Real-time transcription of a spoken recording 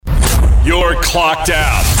You're clocked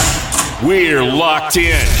out. We're locked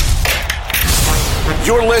in.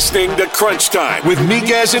 You're listening to Crunch Time with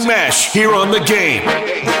Miguez and Mesh here on The Game.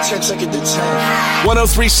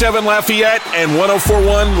 103.7 Lafayette and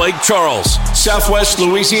 104.1 Lake Charles, Southwest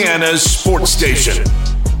Louisiana's sports station.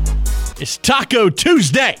 It's Taco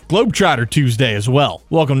Tuesday, Globetrotter Tuesday as well.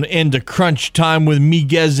 Welcome into Crunch Time with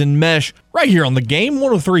Miguez and Mesh right here on The Game.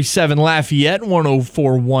 103.7 Lafayette,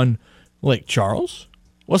 104.1 Lake Charles.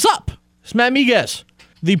 What's up? It's Matt Miguez,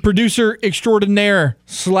 the producer extraordinaire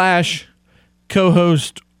slash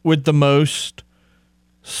co-host with the most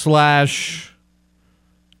slash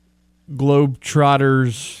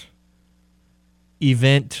Globetrotters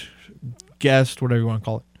event guest, whatever you want to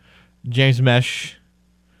call it. James Mesh.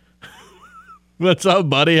 What's up,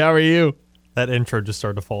 buddy? How are you? That intro just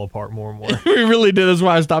started to fall apart more and more. We really did. That's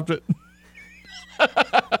why I stopped it.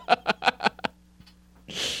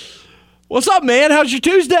 What's up, man? How's your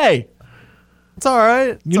Tuesday? It's all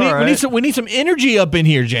right. We need some energy up in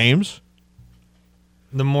here, James.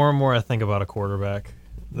 The more and more I think about a quarterback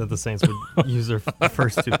that the Saints would use their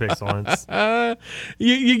first two picks on, it's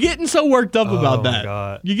You're getting so worked up about that. Oh, my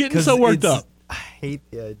God. You're getting so worked up. I hate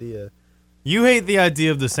the idea. You hate the idea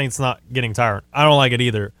of the Saints not getting Tyron. I don't like it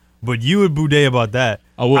either. But you would boudet about that.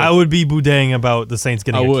 I would be boudetting about the Saints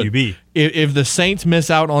getting a QB. If the Saints miss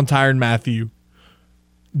out on Tyrann Mathieu,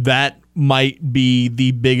 that might be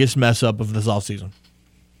the biggest mess up of this offseason.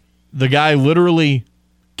 The guy literally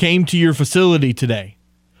came to your facility today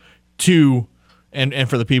to, and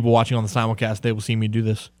for the people watching on the simulcast, they will see me do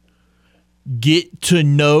this, get to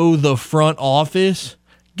know the front office.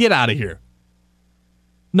 Get out of here.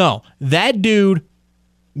 No, that dude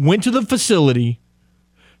went to the facility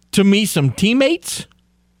to meet some teammates,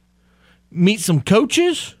 meet some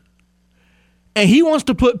coaches, and he wants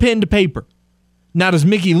to put pen to paper. Now, does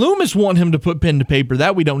Mickey Loomis want him to put pen to paper?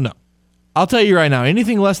 That we don't know. I'll tell you right now,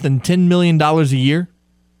 anything less than $10 million a year,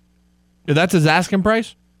 if that's his asking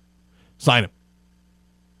price, sign him.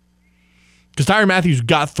 Because Tyrann Mathieu's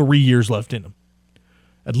got 3 years left in him.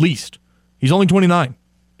 At least. He's only 29.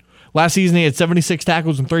 Last season, he had 76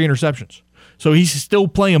 tackles and 3 interceptions. So he's still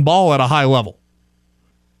playing ball at a high level.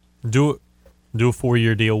 Do a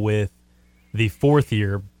 4-year deal with the 4th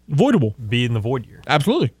year voidable being the void year.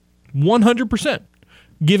 Absolutely. 100%.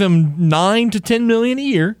 Give him $9 to $10 million a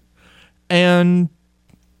year, and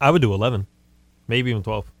I would do 11, maybe even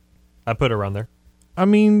 12. I'd put it around there. I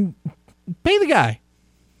mean, pay the guy.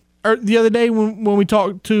 Or the other day when we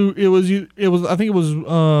talked to it was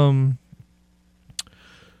one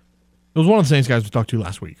of the Saints guys we talked to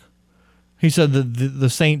last week. He said that the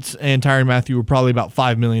Saints and Tyrann Mathieu were probably about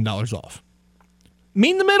 $5 million off.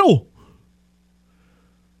 Meet in the middle.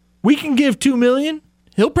 We can give $2 million.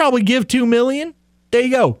 He'll probably give $2 million. There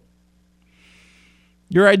you go.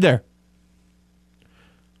 You're right there.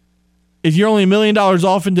 If you're only $1 million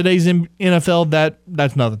off in today's NFL,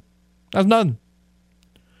 that's nothing. That's nothing.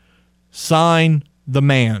 Sign the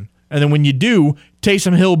man. And then when you do,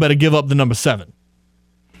 Taysom Hill better give up the number 7.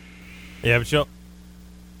 Yeah, but you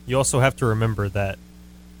also have to remember that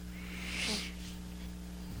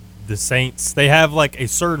the Saints, they have like a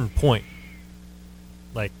certain point.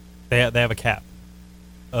 Like they have a cap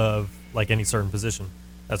of like any certain position.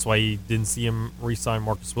 That's why you didn't see him re-sign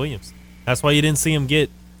Marcus Williams. That's why you didn't see him get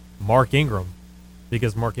Mark Ingram,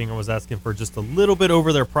 because Mark Ingram was asking for just a little bit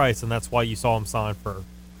over their price, and that's why you saw him sign for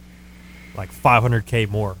like $500K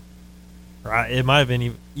more. Or it might have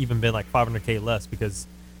even been like $500K less, because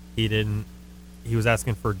he was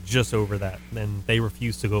asking for just over that, and they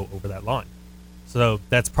refused to go over that line. So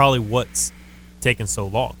that's probably what's taken so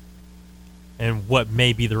long, and what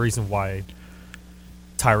may be the reason why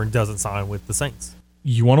Tyrann doesn't sign with the Saints.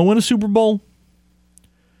 You want to win a Super Bowl?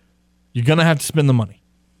 You're going to have to spend the money.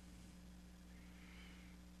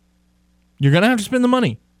 You're going to have to spend the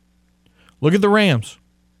money. Look at the Rams.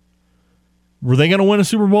 Were they going to win a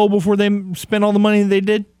Super Bowl before they spent all the money they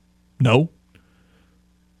did? No.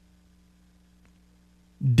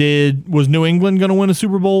 Was New England going to win a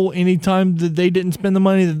Super Bowl anytime that they didn't spend the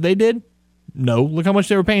money that they did? No. Look how much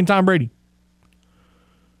they were paying Tom Brady.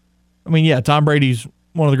 I mean, yeah, Tom Brady's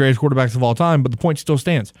one of the greatest quarterbacks of all time, but the point still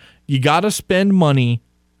stands. You got to spend money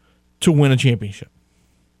to win a championship.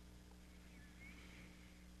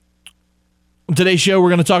 On today's show, we're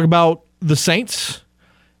going to talk about the Saints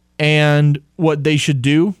and what they should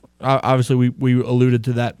do. Obviously, we alluded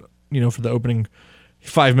to that, for the opening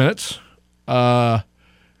 5 minutes. The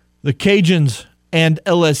Cajuns and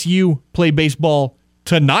LSU play baseball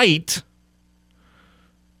tonight,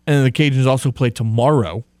 and the Cajuns also play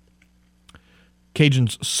tomorrow.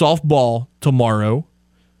 Cajuns softball tomorrow.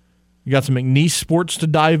 You got some McNeese sports to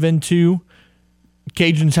dive into.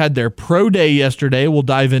 Cajuns had their pro day yesterday. We'll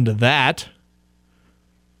dive into that.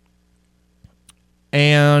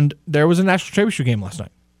 And there was a national championship game last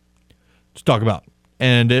night to talk about.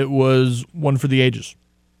 And it was one for the ages.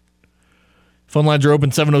 Phone lines are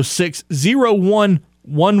open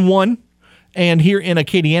 706-0111. And here in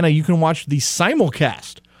Acadiana, you can watch the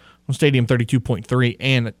simulcast on Stadium 32.3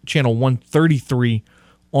 and Channel 133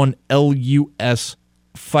 on LUS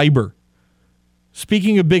Fiber.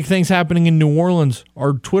 Speaking of big things happening in New Orleans,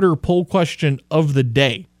 our Twitter poll question of the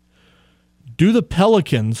day. Do the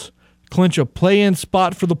Pelicans clinch a play-in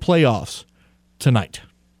spot for the playoffs tonight?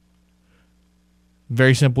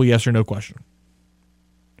 Very simple yes or no question.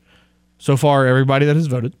 So far, everybody that has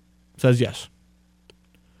voted says yes.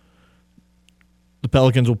 The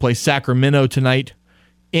Pelicans will play Sacramento tonight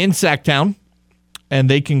in Sacktown, and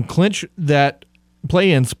they can clinch that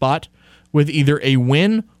play-in spot with either a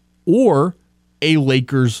win or a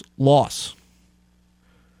Lakers loss.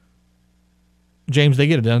 James, they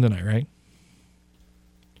get it done tonight, right?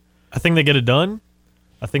 I think they get it done.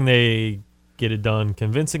 I think they get it done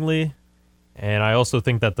convincingly. And I also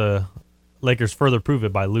think that the Lakers further prove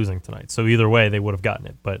it by losing tonight. So either way, they would have gotten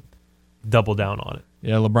it, but double down on it.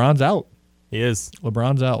 Yeah, LeBron's out. He is.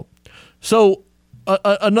 LeBron's out. So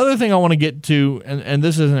another thing I want to get to, and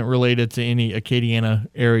this isn't related to any Acadiana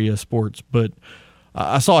area sports, but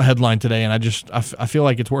I saw a headline today, and I feel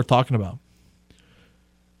like it's worth talking about.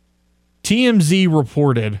 TMZ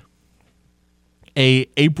reported a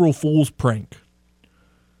April Fool's prank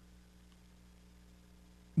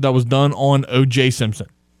that was done on O.J. Simpson.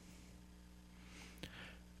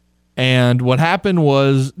 And what happened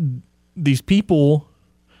was these people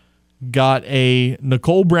got a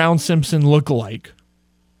Nicole Brown Simpson lookalike.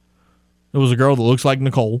 It was a girl that looks like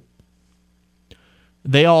Nicole.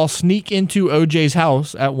 They all sneak into OJ's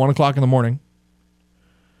house at 1 o'clock in the morning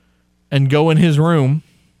and go in his room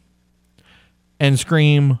and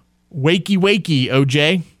scream, "Wakey, wakey,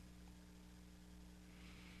 OJ."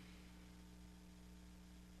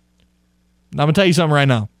 Now, I'm going to tell you something right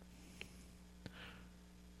now.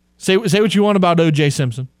 Say what you want about OJ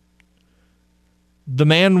Simpson. The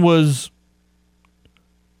man was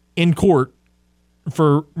in court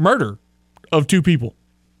for murder of 2 people,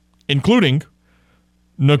 including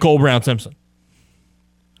Nicole Brown Simpson.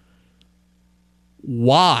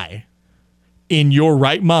 Why, in your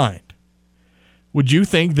right mind, would you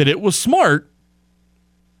think that it was smart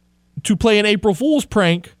to play an April Fool's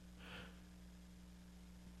prank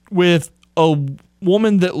with a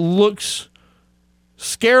woman that looks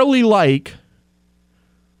scarily like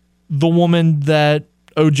the woman that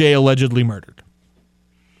OJ allegedly murdered?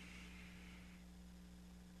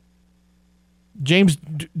 James,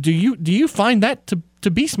 do you find that to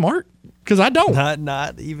be smart? Because I don't.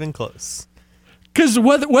 Not even close. Because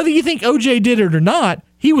whether you think OJ did it or not,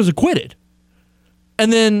 he was acquitted.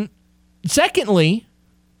 And then, secondly,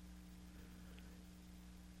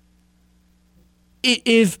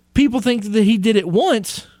 if people think that he did it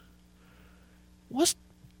once, what's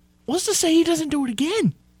to say he doesn't do it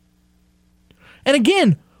again? And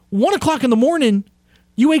again, 1 o'clock in the morning,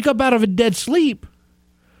 you wake up out of a dead sleep,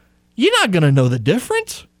 you're not going to know the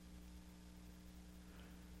difference.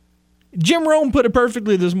 Jim Rome put it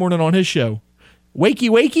perfectly this morning on his show. Wakey,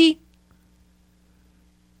 wakey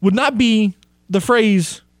would not be the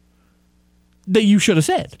phrase that you should have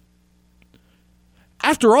said.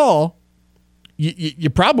 After all, you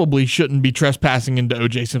probably shouldn't be trespassing into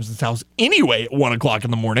O.J. Simpson's house anyway at 1 o'clock in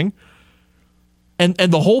the morning. And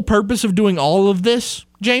the whole purpose of doing all of this,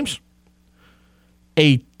 James,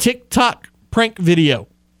 a TikTok prank video.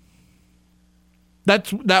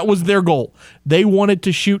 That was their goal. They wanted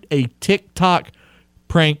to shoot a TikTok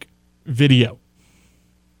prank video.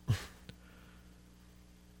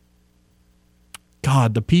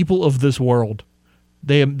 God, the people of this world,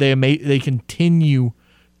 they continue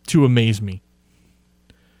to amaze me.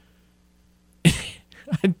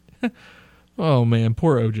 Oh man,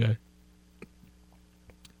 poor OJ.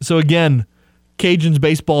 So again, Cajuns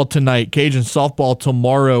baseball tonight, Cajuns softball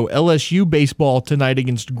tomorrow, LSU baseball tonight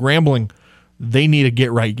against Grambling. They need a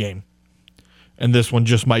get-right game. And this one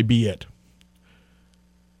just might be it.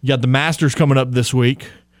 You got the Masters coming up this week.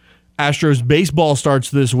 Astros baseball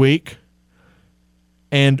starts this week.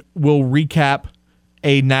 And we'll recap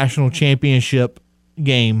a national championship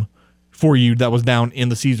game for you that was down in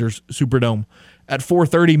the Caesars Superdome. At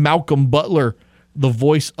 4:30, Malcolm Butler, the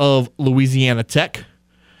voice of Louisiana Tech,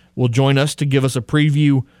 will join us to give us a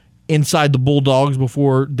preview inside the Bulldogs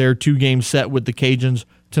before their 2-game set with the Cajuns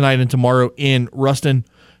tonight and tomorrow in Ruston.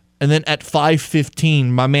 And then at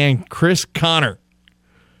 5:15, my man Chris Connor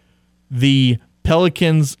the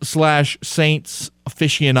Pelicans/Saints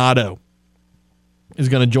aficionado, is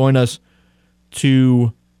going to join us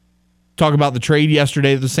to talk about the trade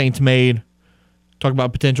yesterday that the Saints made, talk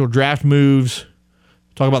about potential draft moves,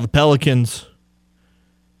 talk about the Pelicans,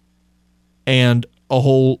 and a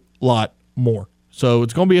whole lot more. So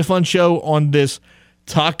it's going to be a fun show on this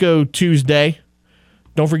Taco Tuesday.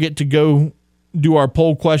 Don't forget to go do our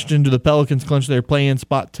poll question. Do the Pelicans clinch their play-in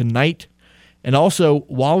spot tonight? And also,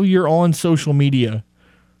 while you're on social media,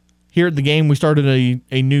 here at the game, we started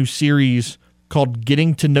a new series called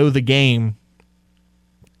Getting to Know the Game.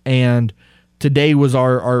 And today was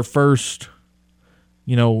our first,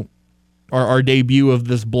 our debut of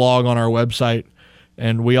this blog on our website.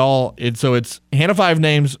 And it's Hannah Five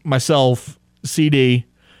Names, myself, CD,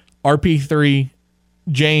 RP3,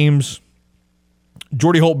 James,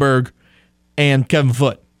 Jordy Holtberg, and Kevin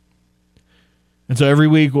Foote. And so every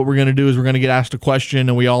week what we're going to do is we're going to get asked a question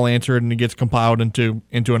and we all answer it and it gets compiled into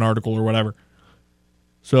an article or whatever.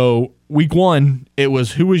 So week 1, it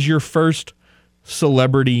was, who was your first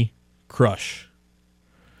celebrity crush?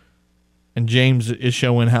 And James is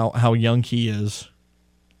showing how young he is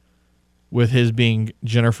with his being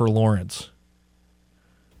Jennifer Lawrence.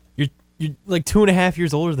 You're like 2.5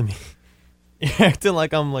 years older than me. You're acting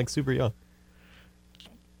like I'm like super young.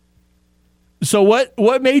 So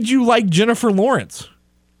what made you like Jennifer Lawrence?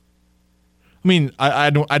 I mean,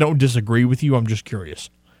 I don't disagree with you. I'm just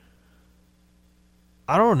curious.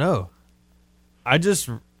 I don't know. I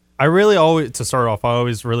really always, to start off, I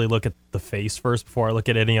always really look at the face first before I look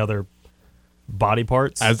at any other body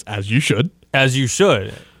parts. As you should. As you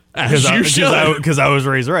should. Because I was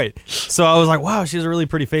raised right. So I was like, wow, she has a really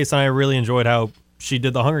pretty face, and I really enjoyed how she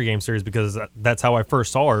did the Hunger Games series because that's how I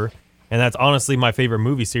first saw her. And that's honestly my favorite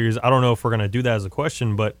movie series. I don't know if we're going to do that as a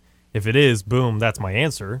question, but if it is, boom, that's my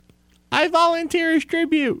answer. I volunteer as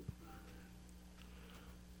tribute.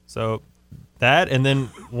 So that, and then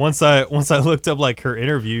once I looked up like her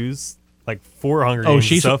interviews, like for Hunger Games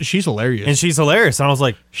she's stuff, she's hilarious. and she's hilarious. And I was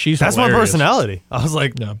like, that's hilarious. my personality. I was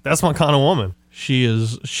like, No. That's my kind of woman. She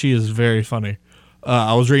is very funny.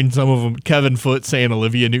 I was reading some of them. Kevin Foote saying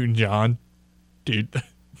Olivia Newton-John. Dude,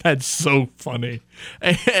 that's so funny.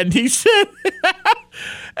 And he said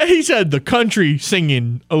the country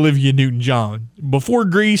singing Olivia Newton-John. Before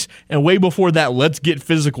Grease and way before that, Let's Get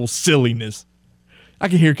Physical silliness. I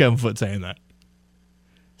can hear Kevin Foote saying that.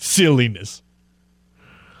 Silliness.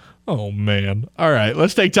 Oh, man. All right,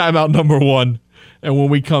 let's take timeout number 1. And when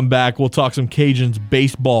we come back, we'll talk some Cajuns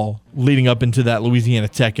baseball leading up into that Louisiana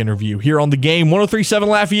Tech interview. Here on the game, 103.7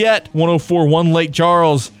 Lafayette, 104.1 Lake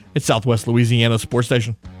Charles. It's Southwest Louisiana Sports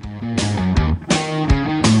Station.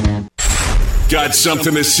 Got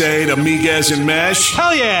something to say to Miguez and Mesh?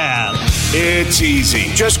 Hell yeah! It's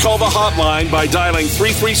easy. Just call the hotline by dialing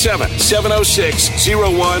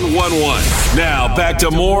 337-706-0111. Now back to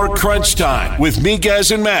more Crunch Time with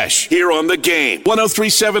Miguez and Mesh here on the game.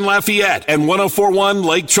 103.7 Lafayette and 104.1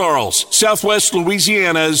 Lake Charles, Southwest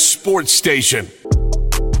Louisiana's sports station.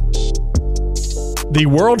 The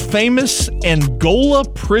world-famous Angola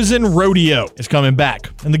Prison Rodeo is coming back.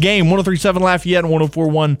 And the game, 103.7 Lafayette and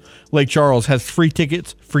 104.1 Lake Charles, has free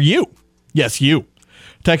tickets for you. Yes, you.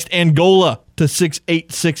 Text Angola to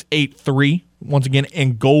 68683. Once again,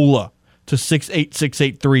 Angola to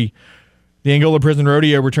 68683. The Angola Prison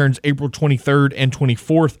Rodeo returns April 23rd and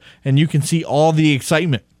 24th, and you can see all the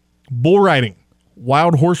excitement. Bull riding,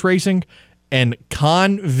 wild horse racing, and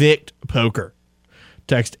convict poker.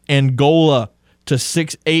 Text Angola to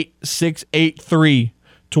 68683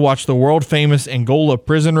 to watch the world-famous Angola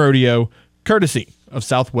Prison Rodeo, courtesy of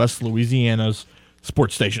Southwest Louisiana's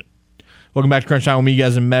sports station. Welcome back to Crunch Time with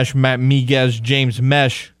Miguez and Mesh. Matt Miguez, James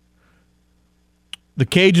Mesh. The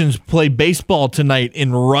Cajuns play baseball tonight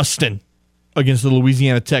in Ruston against the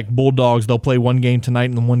Louisiana Tech Bulldogs. They'll play one game tonight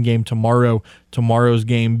and then one game tomorrow. Tomorrow's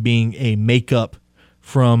game being a makeup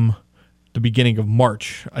from the beginning of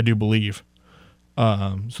March, I do believe.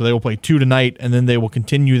 So they will play 2 tonight, and then they will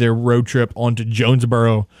continue their road trip on to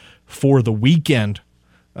Jonesboro for the weekend.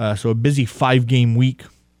 So a busy 5-game week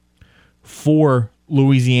for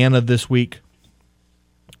Louisiana this week.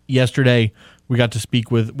 Yesterday, we got to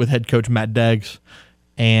speak with head coach Matt Deggs,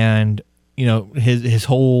 and his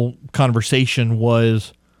whole conversation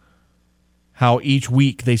was how each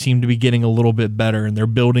week they seem to be getting a little bit better, and they're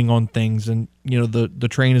building on things, and the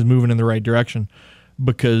train is moving in the right direction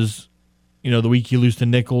because the week you lose to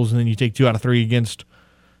Nichols and then you take 2 out of 3 against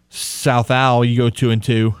South Al, you go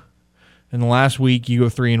 2-2. And the last week you go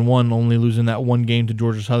 3-1, only losing that one game to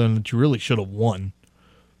Georgia Southern that you really should have won.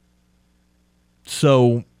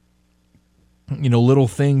 So, little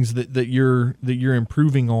things that you're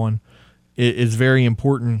improving on. is very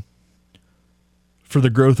important for the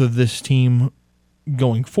growth of this team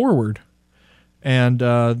going forward. And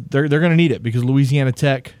they're going to need it because Louisiana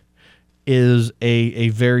Tech is a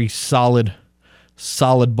very solid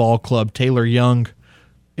ball club. Taylor Young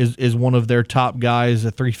is one of their top guys,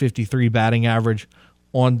 a .353 batting average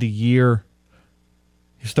on the year.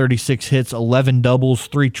 He's 36 hits, 11 doubles,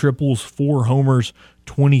 3 triples, 4 homers,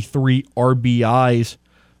 23 RBIs.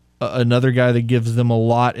 Another guy that gives them a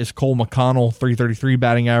lot is Cole McConnell, .333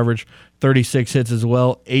 batting average, 36 hits as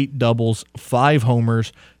well, 8 doubles, 5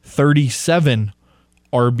 homers, 37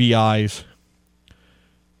 RBIs.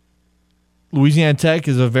 Louisiana Tech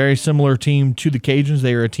is a very similar team to the Cajuns.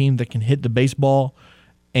 They are a team that can hit the baseball,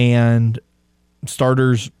 and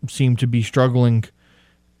starters seem to be struggling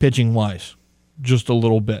pitching-wise just a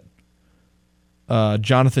little bit.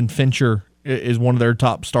 Jonathan Fincher is one of their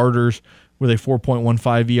top starters with a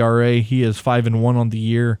 4.15 ERA. He is 5-1 on the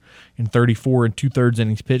year in 34 2/3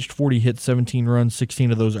 innings pitched, 40 hits, 17 runs,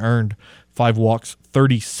 16 of those earned, 5 walks,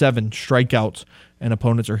 37 strikeouts, and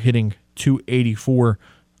opponents are hitting .284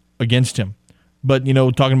 against him. But,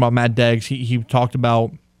 talking about Matt Deggs, he talked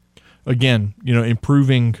about, again,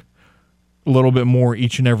 improving a little bit more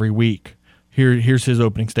each and every week. Here's his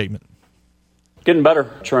opening statement. Getting better,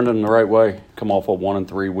 trending the right way. Come off a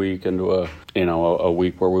 1-3 week into a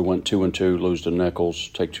week where we went 2-2, lose to Nichols,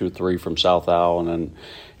 take 2-3 from South Al, and then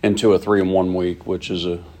into a 3-1 week, which is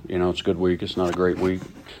it's a good week. It's not a great week,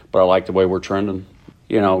 but I like the way we're trending.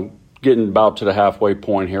 Getting about to the halfway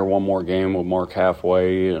point here, one more game will mark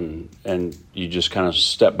halfway, and you just kind of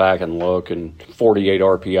step back and look, and 48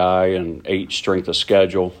 RPI and 8 strength of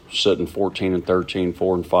schedule, sitting 14-13,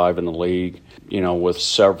 4-5 in the league, with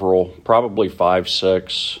several, probably 5,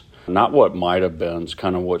 6, not what might have been, it's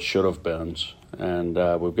kind of what should have been. And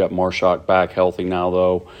we've got Marshak back healthy now,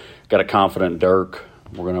 though. Got a confident Dirk.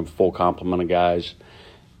 We're going to have a full complement of guys.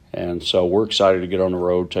 And so we're excited to get on the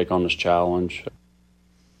road, take on this challenge.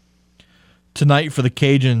 Tonight for the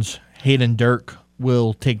Cajuns, Hayden Dirk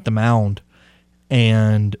will take the mound,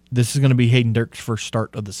 and this is going to be Hayden Dirk's first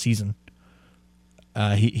start of the season.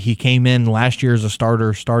 He came in last year as a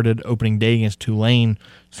starter, started opening day against Tulane,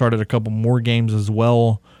 started a couple more games as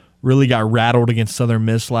well. Really got rattled against Southern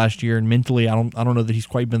Miss last year, and mentally, I don't know that he's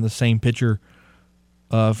quite been the same pitcher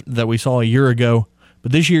that we saw a year ago.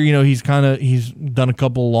 But this year, he's done a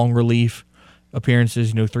couple long relief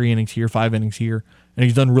appearances, 3 innings here, 5 innings here, and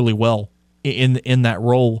he's done really well in that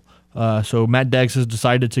role. So Matt Deggs has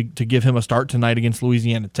decided to give him a start tonight against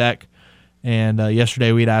Louisiana Tech. And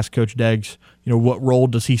yesterday we had asked Coach Deggs, what role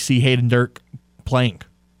does he see Hayden Dirk playing?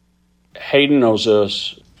 Hayden knows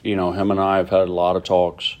this. Him and I have had a lot of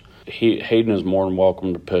talks. Hayden is more than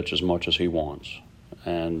welcome to pitch as much as he wants.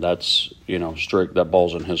 And that's, strict. That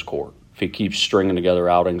ball's in his court. If he keeps stringing together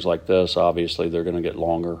outings like this, obviously they're going to get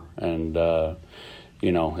longer. And,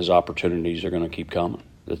 his opportunities are going to keep coming.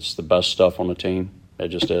 It's the best stuff on the team. It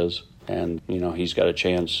just is. And, he's got a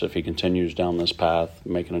chance if he continues down this path,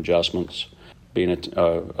 making adjustments, being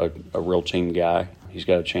a real team guy. He's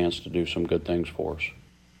got a chance to do some good things for us.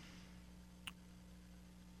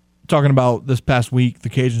 Talking about this past week, the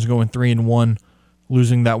Cajuns going 3-1,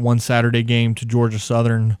 losing that one Saturday game to Georgia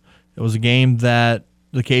Southern. It was a game that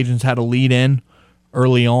the Cajuns had a lead in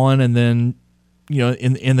early on, and then,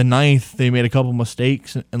 in the ninth, they made a couple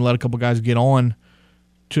mistakes and let a couple guys get on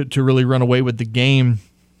to really run away with the game.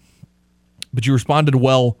 But you responded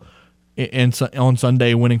well on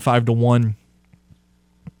Sunday, winning 5-1.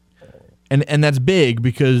 And that's big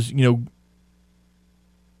because,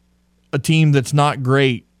 a team that's not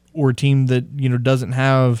great or a team that, doesn't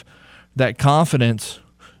have that confidence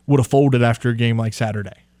would have folded after a game like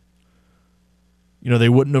Saturday. They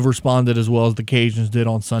wouldn't have responded as well as the Cajuns did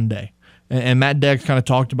on Sunday. And Matt Deggs kind of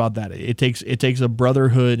talked about that. It takes a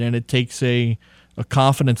brotherhood and it takes a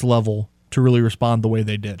confidence level to really respond the way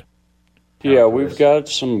they did. Yeah, we've got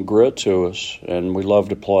some grit to us, and we love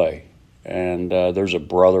to play. And there's a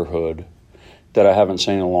brotherhood that I haven't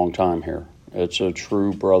seen in a long time here. It's a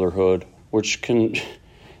true brotherhood,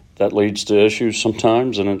 that leads to issues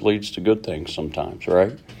sometimes, and it leads to good things sometimes,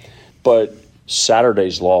 right? But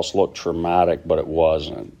Saturday's loss looked traumatic, but it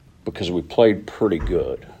wasn't, because we played pretty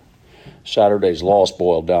good. Saturday's loss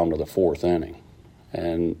boiled down to the 4th inning.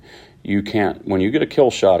 And you can't, when you get a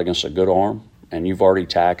kill shot against a good arm and you've already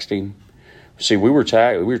taxed him. See, we were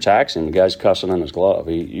taxing the guy's cussing in his glove.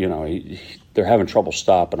 They're having trouble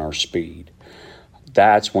stopping our speed.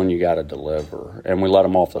 That's when you got to deliver. And we let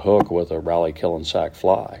him off the hook with a rally killing sack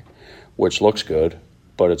fly, which looks good,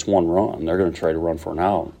 but it's 1 run. They're going to try to run for an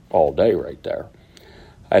out all day right there.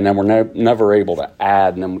 And then we're never able to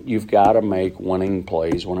add. And then you've got to make winning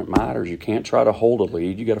plays when it matters. You can't try to hold a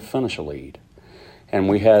lead. You got to finish a lead. And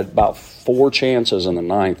we had about 4 chances in the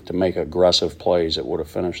ninth to make aggressive plays that would have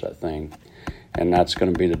finished that thing. And that's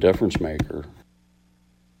going to be the difference maker.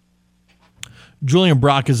 Julian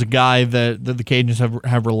Brock is a guy that the Cajuns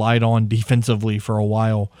have relied on defensively for a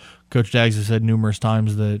while. Coach Daggs has said numerous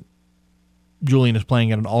times that Julian is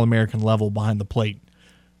playing at an All-American level behind the plate.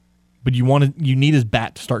 But you need his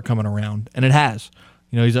bat to start coming around, and it has.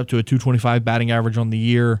 He's up to a .225 batting average on the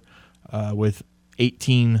year with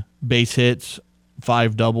 18 base hits,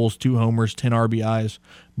 5 doubles, 2 homers, 10 RBIs.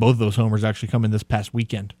 Both of those homers actually come in this past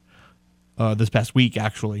week,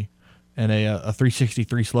 actually, and a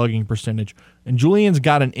 .363 slugging percentage. And Julian's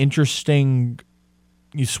got an interesting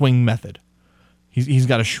swing method. He's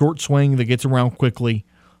got a short swing that gets around quickly,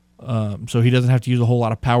 so he doesn't have to use a whole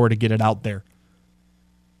lot of power to get it out there.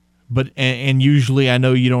 But and usually I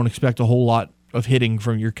know you don't expect a whole lot of hitting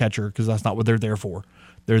from your catcher because that's not what they're there for.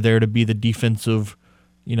 They're there to be the defensive,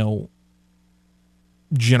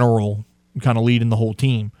 general kind of leading the whole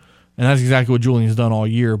team. And that's exactly what Julian's done all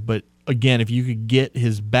year. But again, if you could get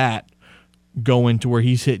his bat going to where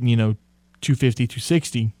he's hitting, 250,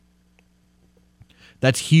 260,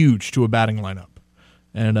 that's huge to a batting lineup.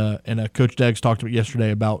 And Coach Daggs talked about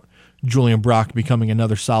yesterday about Julian Brock becoming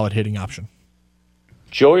another solid hitting option.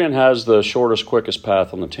 Julian has the shortest, quickest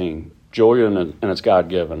path on the team. Julian, and it's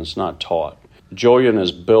God-given, it's not taught. Julian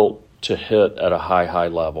is built to hit at a high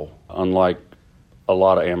level, unlike a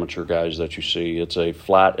lot of amateur guys that you see. It's a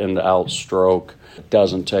flat end-out stroke. It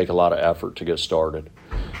doesn't take a lot of effort to get started,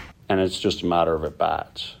 and it's just a matter of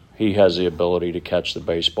at-bats. He has the ability to catch the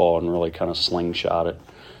baseball and really kind of slingshot it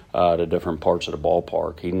to different parts of the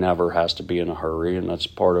ballpark. He never has to be in a hurry, and that's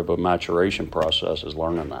part of a maturation process is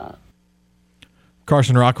learning that.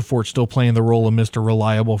 Carson Roccaforte still playing the role of Mr.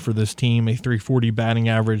 Reliable for this team, a .340 batting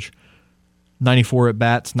average, 94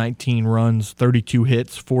 at-bats, 19 runs, 32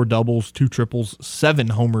 hits, 4 doubles, 2 triples, 7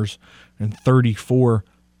 homers, and 34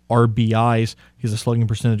 RBIs. He has a slugging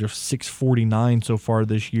percentage of .649 so far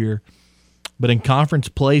this year. But in conference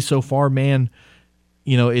play so far, man,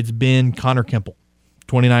 it's been Connor Kemple.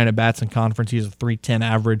 29 at-bats in conference. He has a .310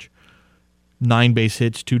 average, 9 base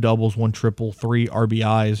hits, 2 doubles, 1 triple, 3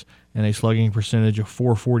 RBIs, and a slugging percentage of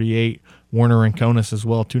 .448. Warner Rincones as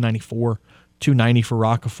well, .294, .290 for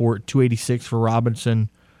Roccaforte, .286 for Robinson,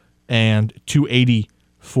 and .280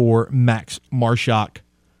 for Max Marshak.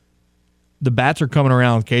 The bats are coming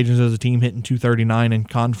around. Cajuns as a team hitting .239 in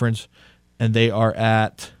conference, and they are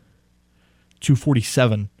at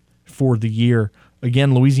 .247 for the year.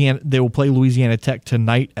 Again, they will play Louisiana Tech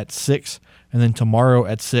tonight at 6, and then tomorrow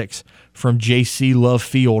at 6 from J.C. Love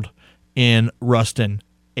Field in Ruston,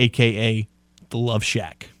 a.k.a. the Love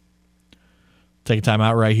Shack. Take a time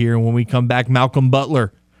out right here, and when we come back, Malcolm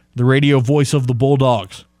Butler, the radio voice of the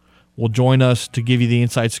Bulldogs, will join us to give you the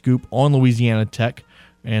inside scoop on Louisiana Tech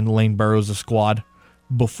and Lane Burroughs' squad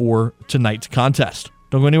before tonight's contest.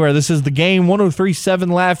 Don't go anywhere. This is The Game,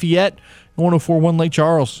 103.7 Lafayette, 104.1 Lake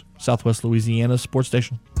Charles, Southwest Louisiana sports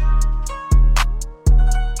station.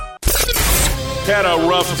 Had a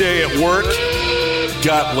rough day at work?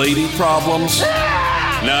 Got lady problems?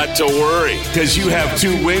 Not to worry, because you have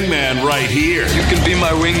 2 wingmen right here. You can be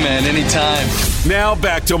my wingman anytime. Now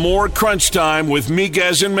back to more Crunch Time with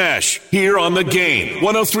Miguez and Mesh here on The Game.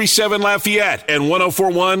 103.7 Lafayette and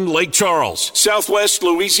 104.1 Lake Charles, Southwest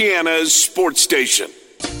Louisiana's sports station.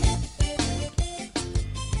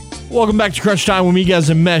 Welcome back to Crunch Time with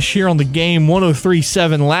Miguez and Mesh here on The Game.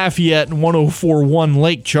 103.7 Lafayette and 104.1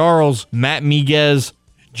 Lake Charles. Matt Miguez,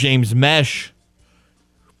 James Mesh.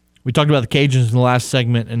 We talked about the Cajuns in the last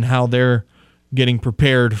segment and how they're getting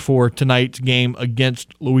prepared for tonight's game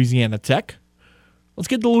against Louisiana Tech. Let's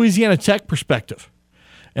get the Louisiana Tech perspective.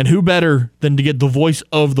 And who better than to get the voice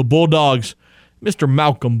of the Bulldogs, Mr.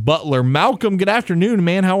 Malcolm Butler. Malcolm, good afternoon,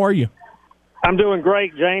 man. How are you? I'm doing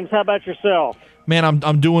great, James. How about yourself? Man,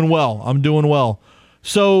 I'm doing well. I'm doing well.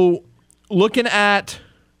 So, looking at,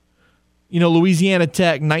 Louisiana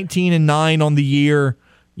Tech, 19-9 on the year.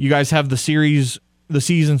 You guys have the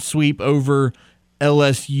season sweep over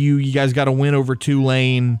LSU. You guys got a win over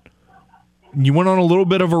Tulane. You went on a little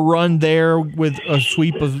bit of a run there with a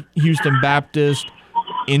sweep of Houston Baptist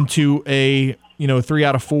into a 3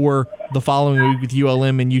 out of 4 the following week with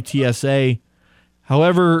ULM and UTSA.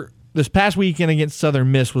 However, this past weekend against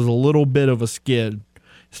Southern Miss was a little bit of a skid,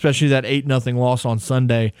 especially that 8-0 loss on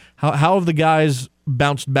Sunday. How have the guys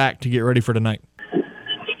bounced back to get ready for tonight?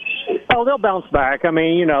 Oh, they'll bounce back. I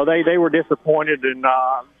mean, they were disappointed in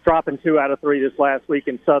dropping 2 out of 3 this last week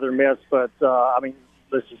in Southern Miss, but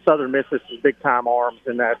this is Southern Miss. This is big-time arms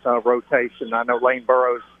in that rotation. I know Lane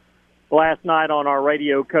Burroughs last night on our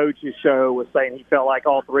radio coaches show was saying he felt like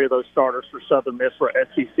all three of those starters for Southern Miss were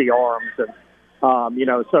SEC arms. And,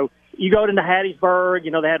 so you go into Hattiesburg,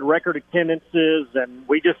 they had record attendances, and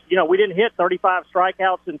we didn't hit 35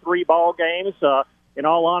 strikeouts in 3 ball games. In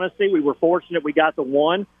all honesty, we were fortunate we got the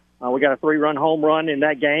one. We got a 3-run home run in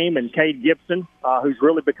that game, and Cade Gibson, who's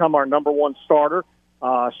really become our number 1 starter,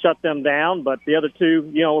 shut them down. But the other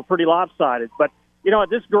two, were pretty lopsided. But,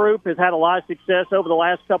 this group has had a lot of success over the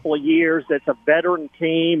last couple of years. It's a veteran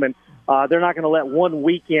team, and they're not going to let one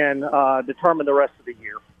weekend determine the rest of the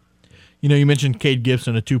year. You mentioned Cade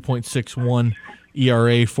Gibson, a 2.61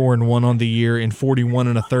 ERA, 4-1 on the year in 41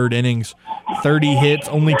 1/3 innings, 30 hits,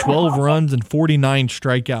 only 12 runs, and 49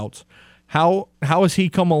 strikeouts. How has he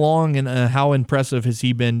come along, and how impressive has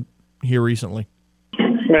he been here recently?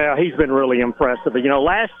 Yeah, he's been really impressive.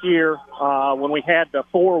 Last year when we had the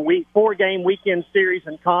 4-game weekend series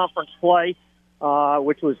in conference play,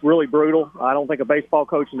 which was really brutal. I don't think a baseball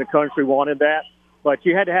coach in the country wanted that. But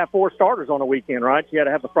you had to have 4 starters on a weekend, right? You had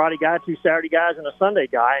to have a Friday guy, 2 Saturday guys, and a Sunday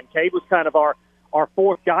guy. And Cade was kind of our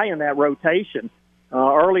 4th guy in that rotation.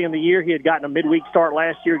 Early in the year, he had gotten a midweek start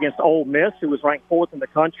last year against Ole Miss, who was ranked 4th in the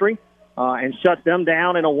country, and shut them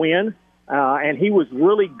down in a win. And he was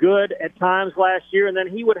really good at times last year, and then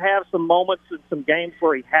he would have some moments in some games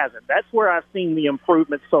where he hasn't. That's where I've seen the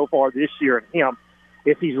improvement so far this year in him,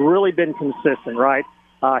 if he's really been consistent, right?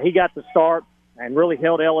 He got the start and really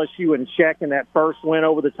held LSU in check in that first win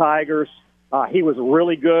over the Tigers. He was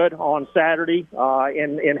really good on Saturday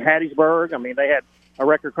in Hattiesburg. I mean, they had a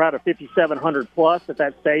record crowd of 5,700+ at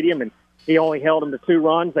that stadium, and he only held them to 2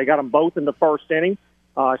 runs. They got them both in the first inning,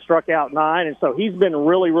 struck out 9. And so he's been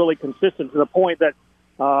really, really consistent to the point that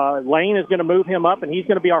Lane is going to move him up, and he's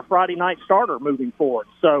going to be our Friday night starter moving forward.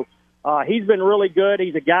 So he's been really good.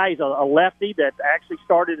 He's he's a lefty that actually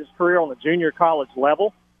started his career on the junior college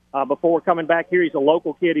level. Before coming back here, he's a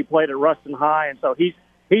local kid. He played at Ruston High, and so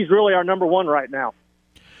he's really our number 1 right now.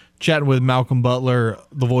 Chatting with Malcolm Butler,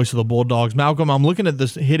 the voice of the Bulldogs. Malcolm, I'm looking at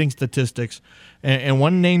this hitting statistics, and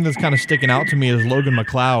one name that's kind of sticking out to me is Logan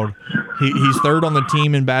McLeod. He's 3rd on the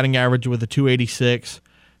team in batting average with a 286.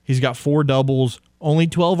 He's got 4 doubles, only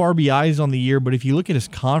 12 RBIs on the year, but if you look at his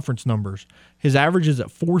conference numbers, his average is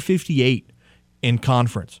at 458 in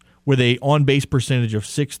conference with a on-base percentage of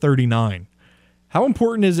 639. How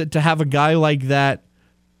important is it to have a guy like that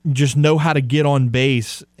just know how to get on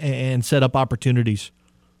base and set up opportunities?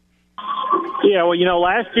 Yeah, well,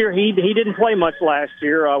 last year he didn't play much last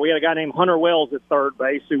year. We had a guy named Hunter Wells at third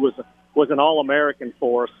base who was an All-American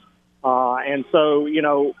for us. And so,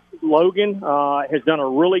 Logan has done a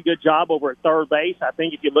really good job over at third base. I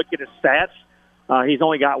think if you look at his stats, he's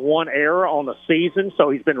only got 1 error on the season, so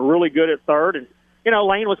he's been really good at third. And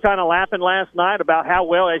Lane was kind of laughing last night about how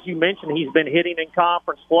well, as you mentioned, he's been hitting in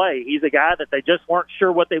conference play. He's a guy that they just weren't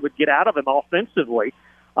sure what they would get out of him offensively,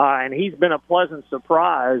 and he's been a pleasant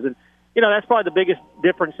surprise. And, that's probably the biggest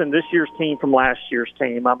difference in this year's team from last year's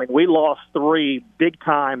team. I mean, we lost 3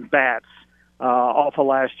 big-time bats off of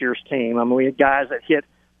last year's team. I mean, we had guys that hit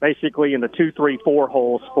basically in the 2, 3, 4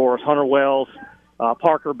 holes for us, Hunter Wells,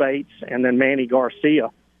 Parker Bates, and then Manny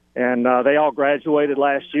Garcia. And they all graduated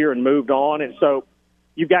last year and moved on. And so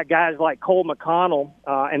you've got guys like Cole McConnell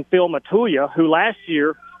and Phil Matulia, who last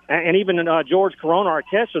year, and even George Corona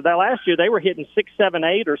Orchestra, that last year they were hitting 6, 7,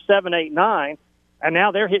 8 or 7, 8, 9, and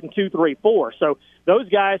now they're hitting 2, 3, 4. So those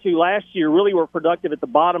guys who last year really were productive at the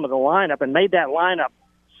bottom of the lineup and made that lineup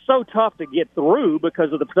so tough to get through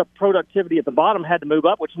because of the productivity at the bottom had to move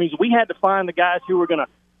up, which means we had to find the guys who were going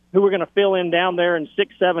to fill in down there in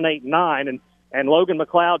 6, 7, 8, 9, and Logan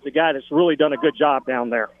McLeod's a guy that's really done a good job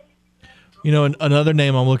down there. Another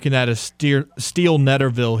name I'm looking at is Steele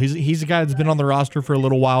Netterville. He's a guy that's been on the roster for a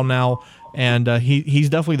little while now, and he's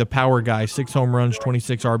definitely the power guy. 6 home runs,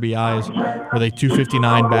 26 RBIs, with a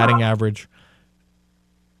 259 batting average.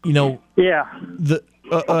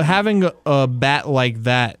 Having a bat like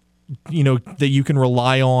that, that you can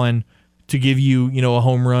rely on to give you, a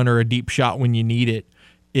home run or a deep shot when you need it,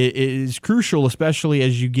 it is crucial, especially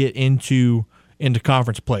as you get into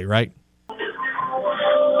conference play, right?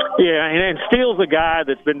 Yeah, and Steele's a guy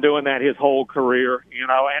that's been doing that his whole career,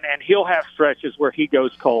 and he'll have stretches where he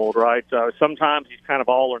goes cold, right? Sometimes he's kind of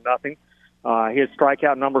all or nothing. His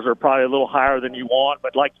strikeout numbers are probably a little higher than you want,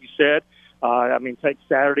 but like you said, take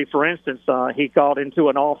Saturday, for instance. He called into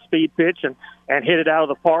an off-speed pitch and hit it out of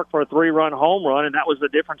the park for a 3-run home run, and that was the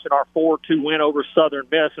difference in our 4-2 win over Southern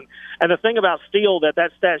Miss. And the thing about Steele that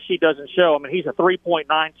stat sheet doesn't show, he's a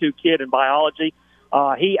 3.92 kid in biology.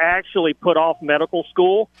 He actually put off medical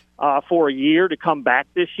school for a year to come back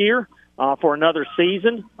this year for another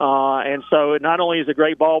season. And so not only is he a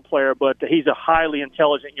great ball player, but he's a highly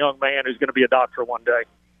intelligent young man who's going to be a doctor one day.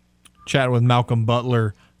 Chatting with Malcolm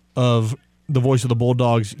Butler of the Voice of the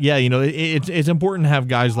Bulldogs. Yeah, it's important to have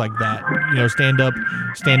guys like that. Stand up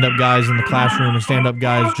guys in the classroom and stand up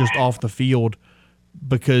guys just off the field,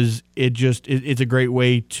 because it's a great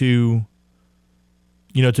way to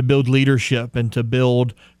to build leadership and to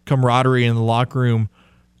build camaraderie in the locker room.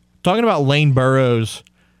 Talking about Lane Burroughs,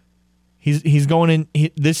 he's going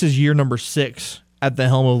in. This is year number 6 at the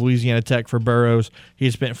helm of Louisiana Tech for Burroughs. He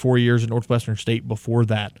had spent 4 years at Northwestern State before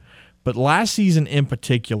that. But last season in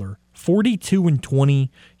particular, 42-20.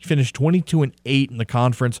 He finished 22-8 in the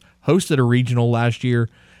conference. Hosted a regional last year.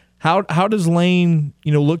 How does Lane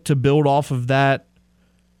look to build off of that?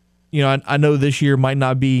 I know this year might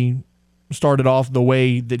not be started off the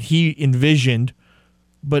way that he envisioned,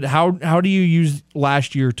 but how do you use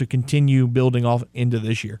last year to continue building off into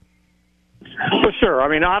this year? For sure. I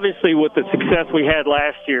mean, obviously, with the success we had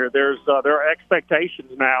last year, there are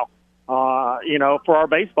expectations now. For our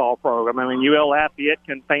baseball program. I mean, UL Lafayette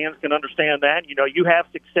fans can understand that. You have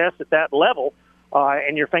success at that level,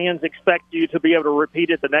 and your fans expect you to be able to repeat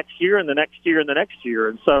it the next year and the next year and the next year.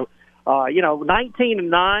 And so,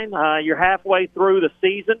 19-9, you're halfway through the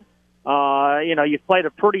season. You've played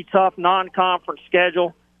a pretty tough non-conference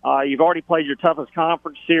schedule. You've already played your toughest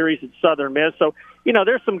conference series at Southern Miss. So,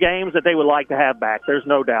 there's some games that they would like to have back. There's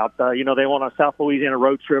no doubt. They went on a South Louisiana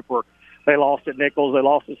road trip where they lost at Nichols, they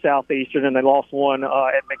lost at Southeastern, and they lost one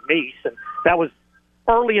at McNeese. And that was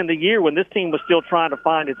early in the year when this team was still trying to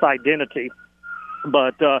find its identity.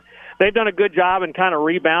 But they've done a good job and kind of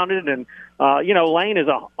rebounded. And, Lane is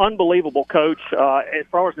an unbelievable coach. As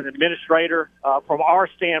far as an administrator, from our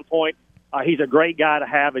standpoint, he's a great guy to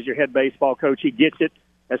have as your head baseball coach. He gets it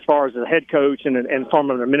as far as a head coach and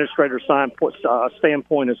from an administrator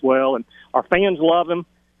standpoint as well. And our fans love him.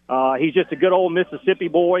 He's just a good old Mississippi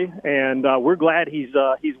boy, and we're glad he's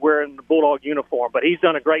wearing the Bulldog uniform. But he's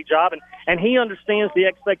done a great job, and he understands the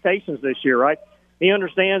expectations this year, right? He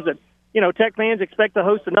understands that, Tech fans expect to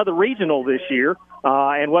host another regional this year,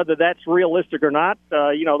 and whether that's realistic or not,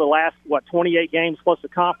 the last, 28 games plus the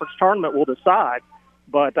conference tournament will decide.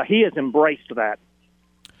 But he has embraced that.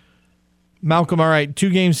 Malcolm, all right,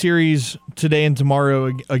 2-game series today and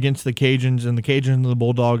tomorrow against the Cajuns, and the Cajuns and the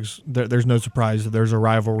Bulldogs, there's no surprise that there's a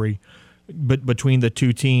rivalry between the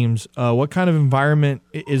two teams. What kind of environment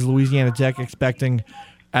is Louisiana Tech expecting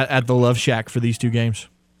at the Love Shack for these 2 games?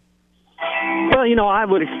 Well, I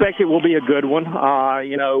would expect it will be a good one.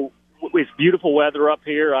 It's beautiful weather up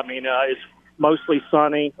here. I mean, it's mostly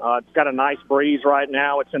sunny. It's got a nice breeze right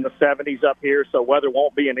now. It's in the 70s up here, so weather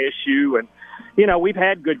won't be an issue. And we've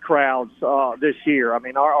had good crowds this year. I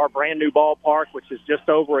mean, our brand-new ballpark, which is just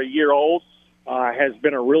over a year old, has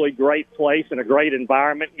been a really great place and a great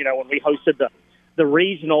environment. When we hosted the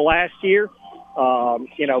regional last year,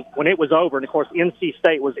 when it was over, and, of course, NC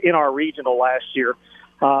State was in our regional last year,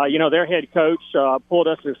 their head coach pulled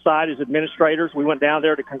us aside as administrators. We went down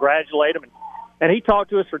there to congratulate him, and he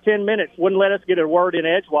talked to us for 10 minutes, wouldn't let us get a word in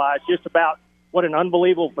edgewise, just about what an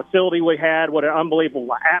unbelievable facility we had, what an unbelievable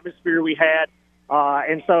atmosphere we had.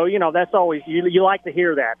 And so, that's always, you like to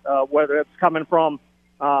hear that, whether it's coming from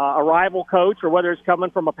a rival coach or whether it's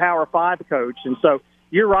coming from a Power 5 coach. And so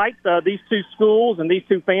you're right, these 2 schools and these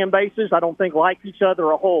 2 fan bases, I don't think like each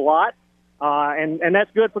other a whole lot. And that's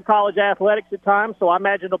good for college athletics at times, so I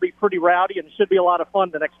imagine it'll be pretty rowdy and it should be a lot of fun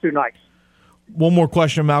the next 2 nights. One more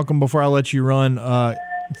question, Malcolm, before I let you run.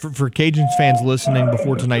 For Cajuns fans listening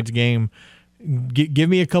before tonight's game, give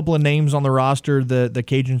me a couple of names on the roster that the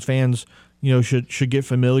Cajuns fans should get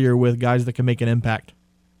familiar with, guys that can make an impact.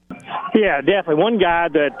 Yeah, definitely. One guy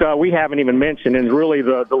that we haven't even mentioned is really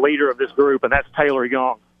the leader of this group, and that's Taylor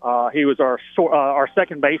Young. He was our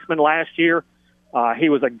second baseman last year. He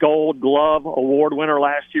was a Gold Glove Award winner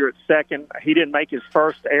last year at second. He didn't make his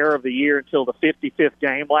first error of the year until the 55th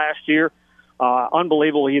game last year.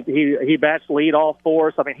 Unbelievable. He bats leadoff for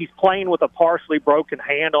us. I mean, he's playing with a partially broken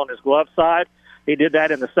hand on his glove side. He did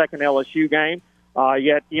that in the second LSU game.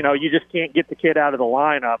 Yet, you just can't get the kid out of the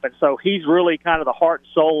lineup. And so he's really kind of the heart and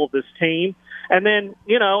soul of this team. And then,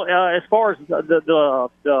 as far as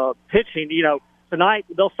the pitching, tonight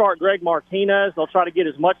they'll start Greg Martinez. They'll try to get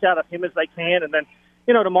as much out of him as they can. And then,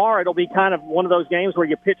 tomorrow it'll be kind of one of those games where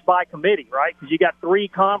you pitch by committee, right? Because you got 3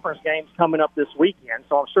 conference games coming up this weekend.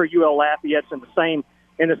 So I'm sure UL Lafayette's in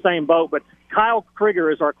the same boat. But Kyle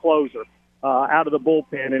Krieger is our closer out of the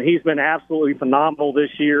bullpen, and he's been absolutely phenomenal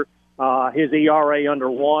this year. his ERA under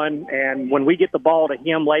 1. And when we get the ball to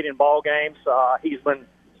him late in ball games, he's been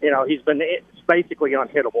basically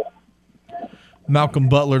unhittable. Malcolm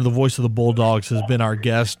Butler, the voice of the Bulldogs, has been our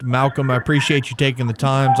guest. Malcolm, I appreciate you taking the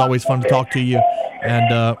time. It's always fun to talk to you.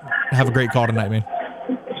 And have a great call tonight, man.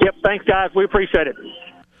 Yep, thanks, guys. We appreciate it.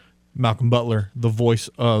 Malcolm Butler, the voice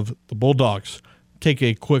of the Bulldogs. Take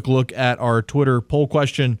a quick look at our Twitter poll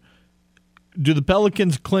question. Do the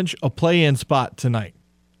Pelicans clinch a play-in spot tonight?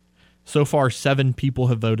 So far, 7 people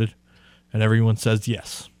have voted, and everyone says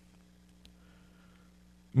yes.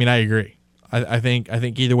 I mean, I agree. I think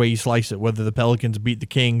either way you slice it, whether the Pelicans beat the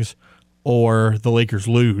Kings or the Lakers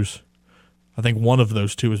lose, I think one of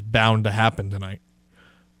those two is bound to happen tonight.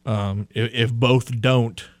 If both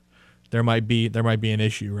don't, there might be an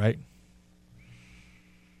issue, right?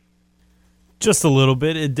 Just a little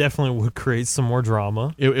bit. It definitely would create some more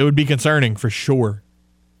drama. It would be concerning for sure.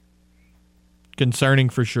 Concerning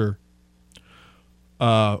for sure.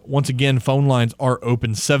 Once again, phone lines are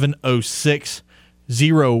open,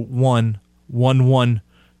 706-0111.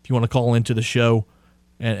 If you want to call into the show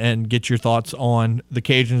and get your thoughts on the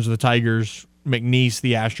Cajuns, the Tigers, McNeese,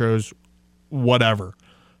 the Astros, whatever.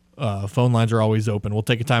 Phone lines are always open. We'll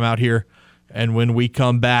take a time out here, and when we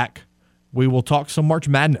come back, we will talk some March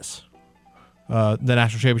Madness. The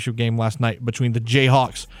national championship game last night between the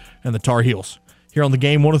Jayhawks and the Tar Heels. Here on the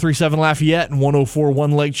game, 103.7 Lafayette and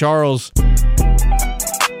 104.1 Lake Charles.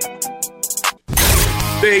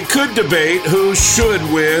 They could debate who should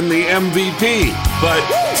win the MVP, but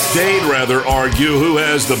they'd rather argue who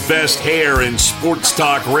has the best hair in sports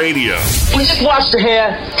talk radio. We just watch the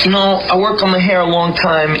hair. You know, I work on my hair a long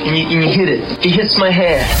time, and you hit it. It hits my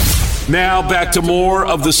hair. Now back to more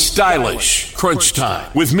of the stylish Crunch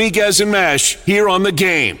Time with Miguez and Mash here on the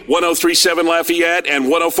game. 103.7 Lafayette and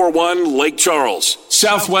 104.1 Lake Charles,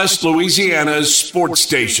 Southwest Louisiana's sports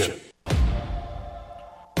station.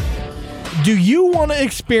 Do you want to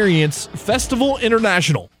experience Festival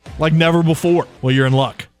International like never before? Well, you're in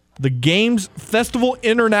luck. The Games Festival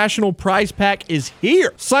International prize pack is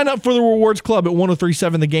here. Sign up for the Rewards Club at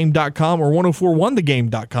 1037thegame.com or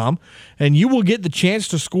 1041thegame.com, and you will get the chance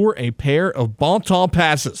to score a pair of Bon Temps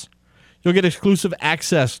passes. You'll get exclusive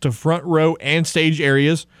access to front row and stage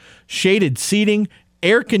areas, shaded seating,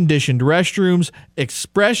 air-conditioned restrooms,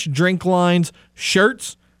 express drink lines,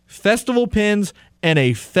 shirts, festival pins, and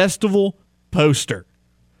a festival poster.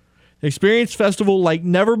 Experience Festival like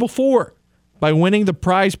never before by winning the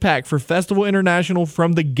prize pack for Festival International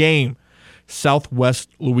from the Game, Southwest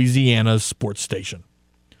Louisiana's sports station.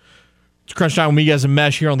 It's Crunch Time with Miguez and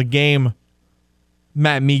Mesh here on the Game.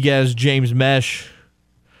 Matt Miguez, James Mesh.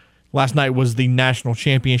 Last night was the national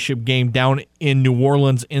championship game down in New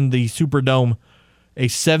Orleans in the Superdome. A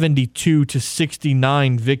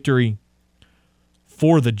 72-69 victory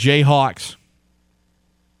for the Jayhawks.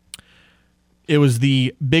 It was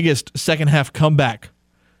the biggest second-half comeback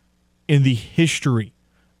in the history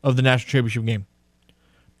of the national championship game.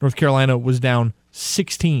 North Carolina was down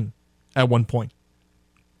 16 at one point.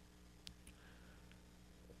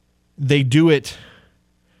 They do it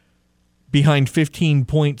behind 15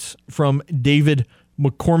 points from David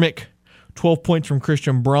McCormick, 12 points from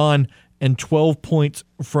Christian Braun, and 12 points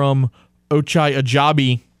from Ochai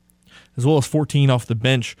Ajabi, as well as 14 off the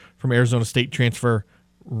bench from Arizona State transfer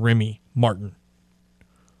Remy Martin.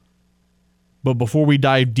 But before we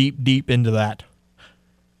dive deep into that,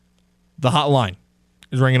 the hotline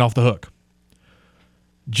is ringing off the hook.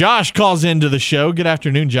 Josh calls into the show. Good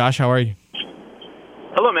afternoon, Josh. How are you?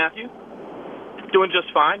 Hello, Matthew. Doing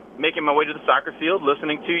just fine. Making my way to the soccer field,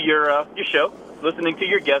 listening to your show, listening to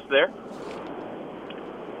your guest there.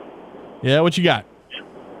 Yeah, what you got?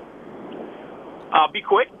 Be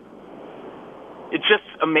quick. It's just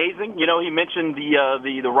amazing. You know, he mentioned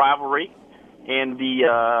the rivalry and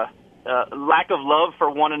the lack of love for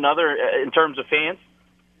one another in terms of fans.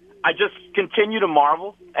 I just continue to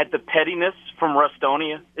marvel at the pettiness from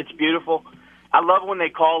Rustonia. It's beautiful. I love when they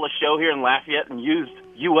call a show here in Lafayette and use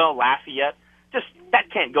UL Lafayette. Just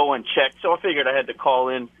that can't go unchecked, so I figured I had to call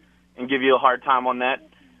in and give you a hard time on that.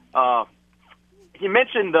 He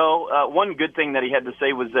mentioned, though, one good thing that he had to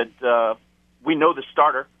say was that we know the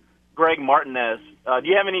starter, Greg Martinez. Do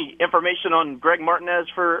you have any information on Greg Martinez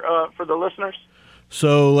for the listeners?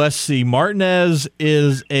 So let's see. Martinez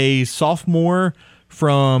is a sophomore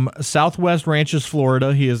from Southwest Ranches,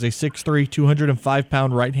 Florida. He is a 6'3",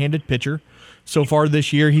 205-pound right-handed pitcher. So far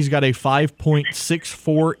this year, he's got a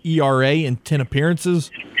 5.64 ERA in 10 appearances.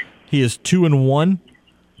 He is 2-1,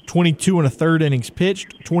 22 1/3 innings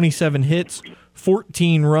pitched, 27 hits,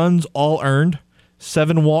 14 runs, all earned,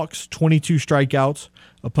 7 walks, 22 strikeouts.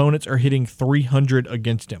 Opponents are hitting .300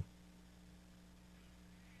 against him.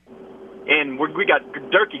 And we got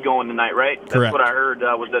Durkee going tonight, right? That's Correct. what I heard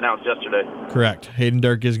was announced yesterday. Correct. Hayden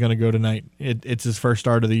Durkee is going to go tonight. It's his first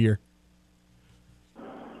start of the year.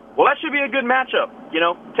 Well, that should be a good matchup.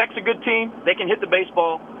 Tech's a good team. They can hit the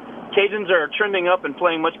baseball. Cajuns are trending up and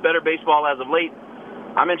playing much better baseball as of late.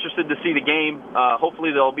 I'm interested to see the game.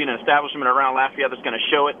 Hopefully there'll be an establishment around Lafayette that's going to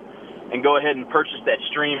show it and go ahead and purchase that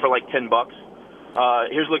stream for like $10.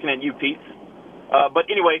 Here's looking at you, Pete. But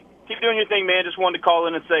anyway, keep doing your thing, man. Just wanted to call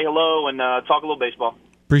in and say hello and talk a little baseball.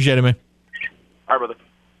 Appreciate it, man. All right, brother.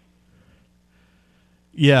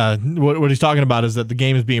 Yeah, what he's talking about is that the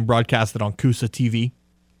game is being broadcasted on Coosa TV.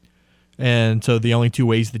 And so the only two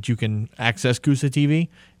ways that you can access Coosa TV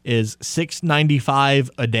is $6.95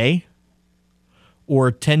 a day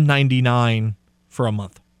or $10.99 for a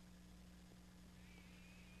month.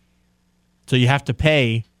 So you have to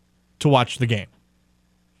pay to watch the game.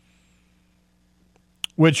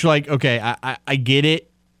 Which, okay, I get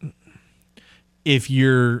it. If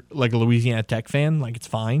you're like a Louisiana Tech fan, it's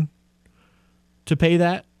fine to pay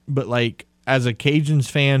that. But as a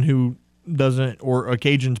Cajuns fan who doesn't, or a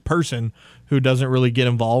Cajuns person who doesn't really get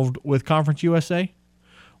involved with Conference USA,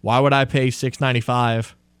 why would I pay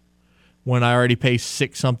 $6.95 when I already pay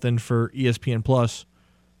 $6 something for ESPN Plus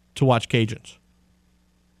to watch Cajuns?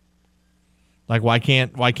 Why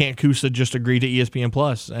can't Coosa just agree to ESPN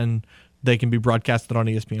Plus and they can be broadcasted on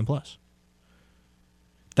ESPN Plus?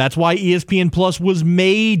 That's why ESPN Plus was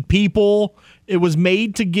made, people. It was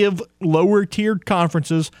made to give lower tiered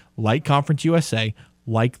conferences like Conference USA,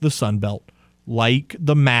 like the Sun Belt, like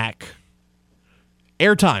the MAC,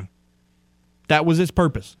 airtime. That was its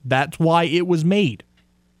purpose. That's why it was made.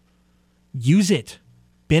 Use it.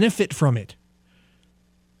 Benefit from it.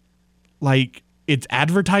 It's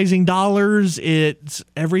advertising dollars. It's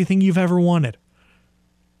everything you've ever wanted.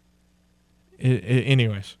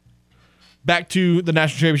 Anyways, back to the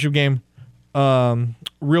national championship game.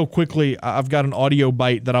 Real quickly, I've got an audio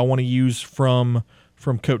bite that I want to use from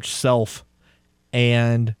Coach Self.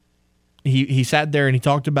 And he sat there and he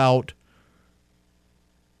talked about,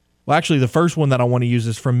 well, actually, the first one that I want to use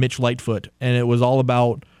is from Mitch Lightfoot, and it was all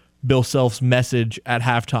about Bill Self's message at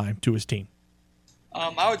halftime to his team.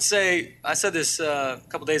 I would say, I said this a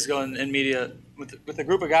couple days ago in media, with a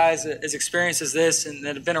group of guys as experienced as this and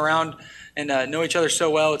that have been around and know each other so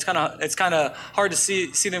well, it's kind of hard to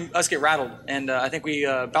see us get rattled. And I think we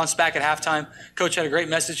bounced back at halftime. Coach had a great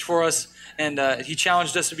message for us, and he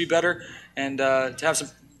challenged us to be better and to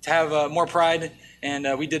have more pride, and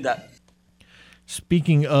we did that.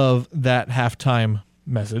 Speaking of that halftime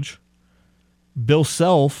message, Bill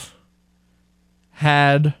Self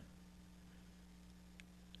went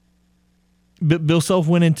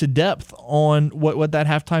into depth on what that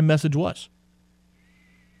halftime message was.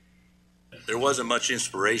 There wasn't much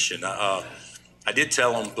inspiration. I did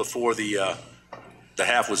tell them before the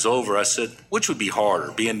half was over, I said, which would be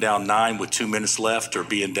harder, being down 9 with 2 minutes left or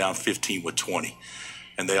being down 15 with 20?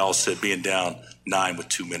 And they all said being down 9 with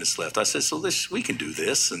 2 minutes left. I said, so we can do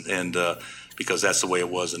this, and because that's the way it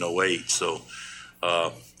was in 08. So,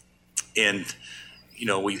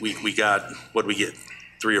 we got, what we get,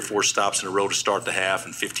 3 or 4 stops in a row to start the half,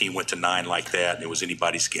 and 15 went to 9 like that, and it was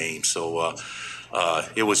anybody's game. So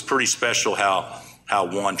it was pretty special how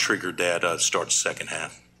one triggered that start the second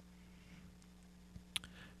half.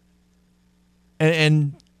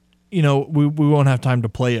 And we won't have time to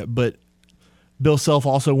play it, but Bill Self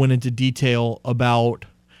also went into detail about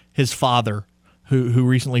his father, who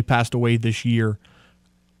recently passed away this year,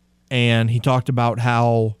 and he talked about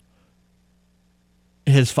how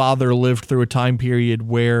his father lived through a time period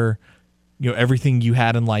where, everything you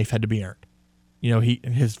had in life had to be earned.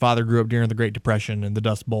 His father grew up during the Great Depression and the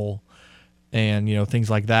Dust Bowl and, things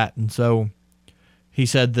like that. And so he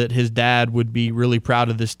said that his dad would be really proud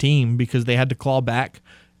of this team because they had to claw back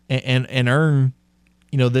and earn,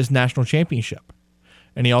 this national championship.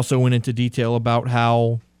 And he also went into detail about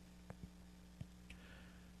how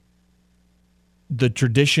the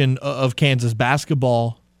tradition of Kansas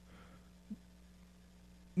basketball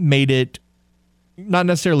made it not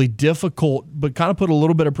necessarily difficult, but kind of put a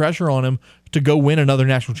little bit of pressure on him to go win another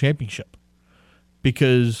national championship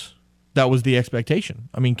because that was the expectation.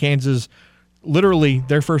 I mean, Kansas, literally,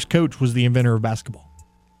 their first coach was the inventor of basketball.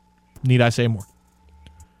 Need I say more?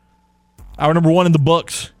 Hour number 1 in the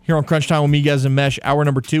books here on Crunch Time with me, guys, and Mesh. Hour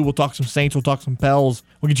number 2, we'll talk some Saints, we'll talk some Pels.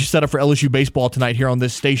 We'll get you set up for LSU baseball tonight here on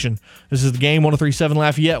this station. This is the game, 103.7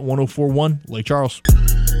 Lafayette, 104.1 Lake Charles.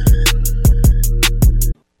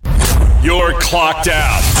 You're clocked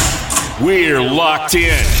out. We're locked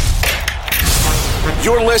in.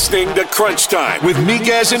 You're listening to Crunch Time with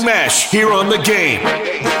Miguez and Mash here on The Game.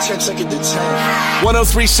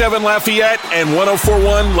 103.7 Lafayette and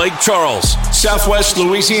 104.1 Lake Charles, Southwest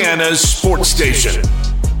Louisiana's sports station.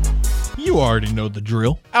 You already know the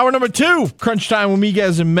drill. Hour number 2, Crunch Time with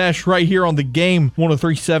Miguez and Mesh right here on The Game.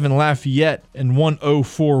 103.7 Lafayette and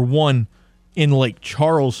 104.1 in Lake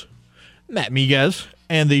Charles. Matt Miguez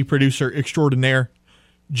and the producer extraordinaire,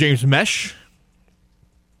 James Mesh.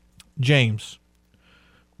 James,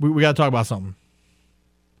 we got to talk about something.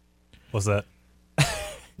 What's that?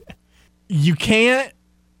 You can't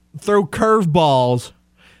throw curveballs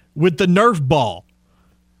with the Nerf ball.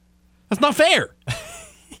 That's not fair.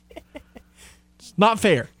 It's not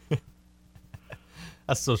fair.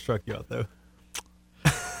 I still struck you out, though.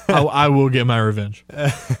 I will get my revenge.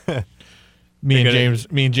 Me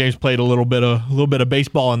and James played a little bit of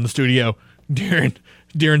baseball in the studio during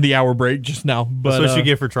the hour break just now. But that's what you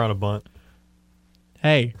get for trying to bunt.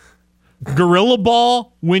 Hey, Gorilla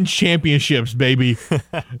Ball wins championships, baby.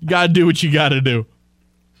 Gotta do what you gotta do.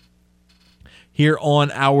 Here on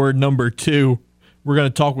hour number 2, we're gonna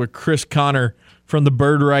talk with Chris Connor from the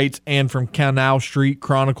Bird Rights and from Canal Street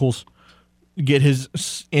Chronicles. Get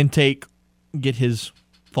his intake, get his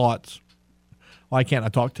thoughts. Why can't I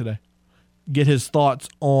talk today? Get his thoughts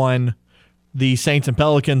on the Saints and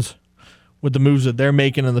Pelicans with the moves that they're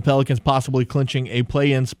making and the Pelicans possibly clinching a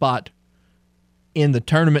play-in spot in the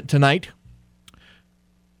tournament tonight.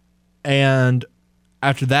 And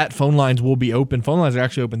after that, phone lines will be open. Phone lines are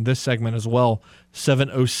actually open this segment as well.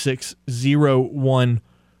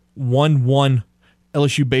 706-0111.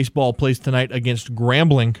 LSU baseball plays tonight against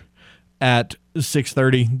Grambling at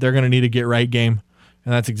 6:30. They're going to need a get-right game,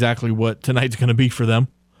 and that's exactly what tonight's going to be for them.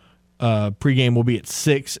 Pregame will be at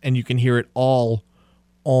 6, and you can hear it all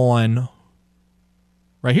on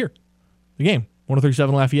right here. The Game,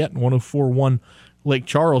 103.7 Lafayette and 104.1 Lake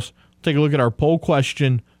Charles. Take a look at our poll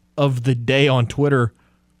question of the day on Twitter.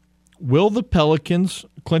 Will the Pelicans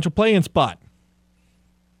clinch a play-in spot?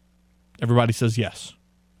 Everybody says yes.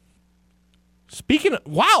 Speaking of,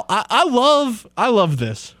 wow, I love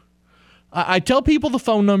this. I tell people the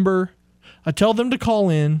phone number. I tell them to call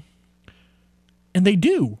in, and they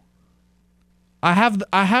do. I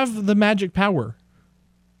have the magic power.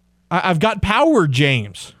 I've got power,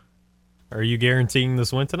 James. Are you guaranteeing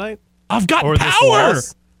this win tonight? I've got or power.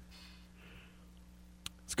 Let's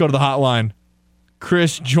go to the hotline.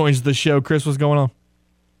 Chris joins the show. Chris, what's going on?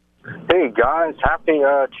 Hey, guys. Happy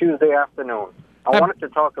Tuesday afternoon. I wanted to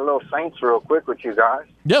talk a little Saints real quick with you guys.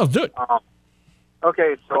 Yeah, let's do it.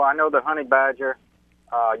 Okay, so I know the Honey Badger,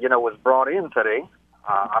 was brought in today.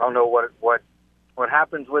 I don't know what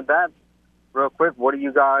happens with that. Real quick, what do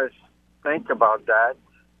you guys think about that?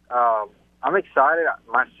 I'm excited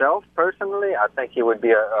myself personally. I think it would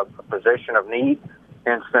be a position of need,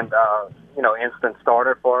 instant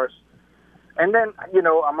starter for us. And then, I'm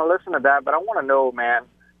gonna listen to that, but I want to know, man,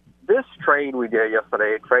 this trade we did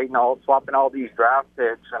yesterday, swapping all these draft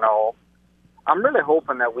picks and all. I'm really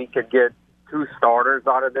hoping that we could get 2 starters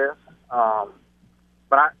out of this.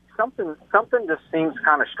 But something just seems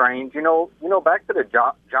kind of strange. Back to the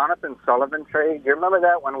Jonathan Sullivan trade. You remember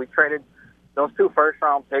that when we traded those 2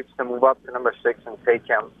 first-round picks to move up to number 6 and take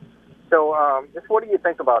him? So just what do you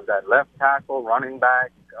think about that? Left tackle, running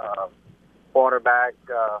back, quarterback.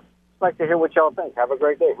 I'd like to hear what y'all think. Have a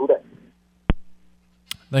great day. Who dat?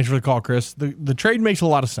 Thanks for the call, Chris. The trade makes a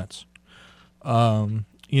lot of sense.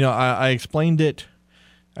 I explained it.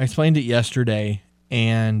 I explained it yesterday,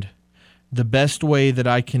 and the best way that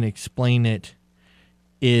I can explain it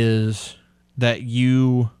is that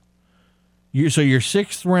so your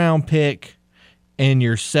 6th round pick and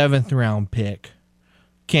your 7th round pick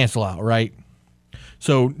cancel out, right?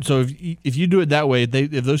 So if you do it that way,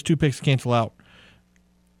 if those 2 picks cancel out,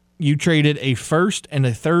 you traded a 1st and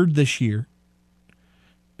a 3rd this year,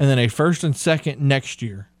 and then a 1st and 2nd next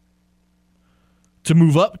year to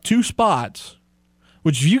move up 2 spots.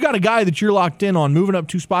 Which, if you got a guy that you're locked in on, moving up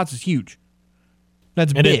 2 spots is huge.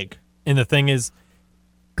 That's big. And the thing is,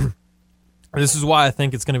 this is why I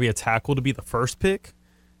think it's going to be a tackle to be the first pick,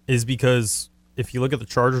 is because if you look at the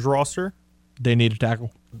Chargers roster, they need a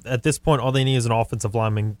tackle. At this point, all they need is an offensive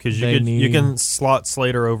lineman because you can slot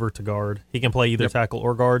Slater over to guard. He can play either tackle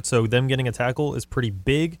or guard. So them getting a tackle is pretty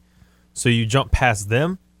big. So you jump past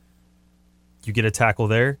them, you get a tackle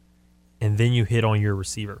there, and then you hit on your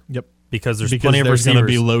receiver. Yep. Because there's plenty of receivers. There's going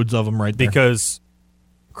to be loads of them right there. Because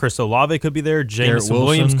Chris Olave could be there. Jameson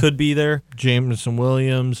Williams could be there. Jameson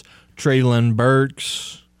Williams, Treylon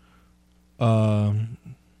Burks. Sky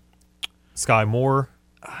Moore.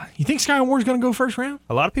 You think Sky Moore is going to go first round?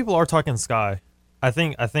 A lot of people are talking Sky. I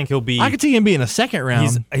think he'll be. I could see him being a second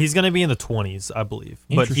round. He's going to be in the 20s, I believe,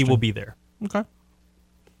 but he will be there. Okay.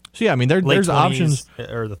 So yeah, I mean there's 20s options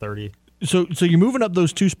or the 30. So you're moving up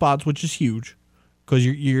those 2 spots, which is huge, because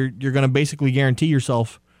you're going to basically guarantee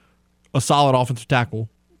yourself a solid offensive tackle,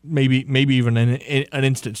 maybe even an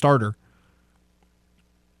instant starter,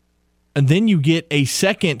 and then you get a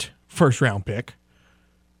second first-round pick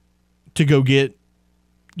to go get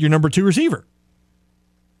your number 2 receiver.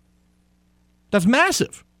 That's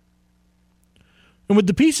massive. And with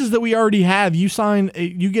the pieces that we already have, you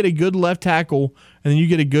get a good left tackle, and then you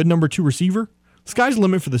get a good number 2 receiver. Sky's the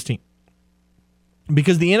limit for this team.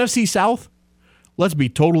 Because the NFC South, let's be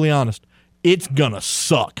totally honest, it's going to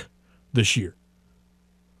suck this year.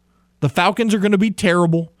 The Falcons are going to be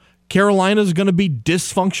terrible. Carolina's going to be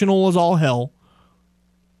dysfunctional as all hell.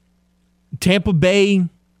 Tampa Bay,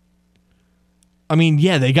 I mean,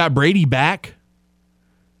 yeah, they got Brady back.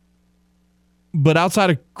 But outside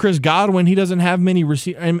of Chris Godwin, he doesn't have many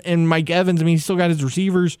receivers. And Mike Evans, I mean, he's still got his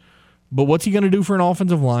receivers. But what's he going to do for an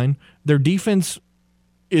offensive line? Their defense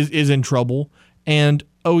is in trouble. And,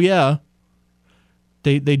 oh, yeah,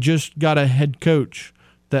 they just got a head coach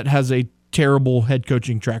that has a terrible head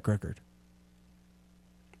coaching track record.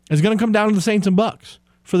 It's going to come down to the Saints and Bucks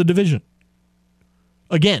for the division.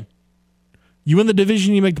 Again, you win the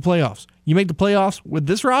division, you make the playoffs. You make the playoffs with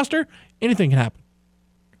this roster, anything can happen.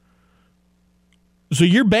 So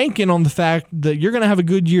you're banking on the fact that you're going to have a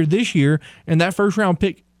good year this year, and that first-round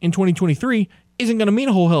pick in 2023 isn't going to mean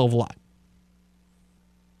a whole hell of a lot.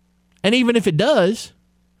 And even if it does,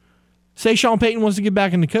 say Sean Payton wants to get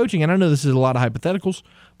back into coaching, and I know this is a lot of hypotheticals,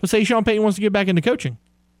 but say Sean Payton wants to get back into coaching.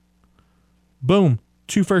 Boom,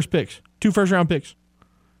 2 first-round picks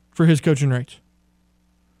for his coaching rights.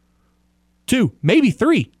 2, maybe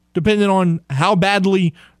 3, depending on how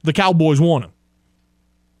badly the Cowboys want him.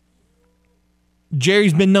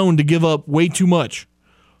 Jerry's been known to give up way too much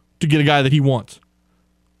to get a guy that he wants.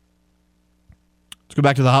 Let's go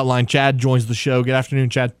back to the hotline. Chad joins the show. Good afternoon,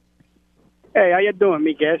 Chad. Hey, how you doing,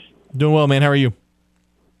 Miguel? Doing well, man. How are you?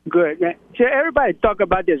 Good, man. See, everybody talk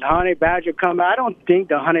about this Honey Badger coming. I don't think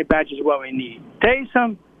the Honey Badger is what we need.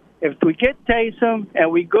 Taysom, if we get Taysom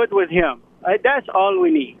and we good with him, that's all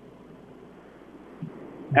we need.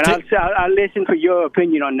 And I'll listen for your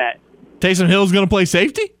opinion on that. Taysom Hill's going to play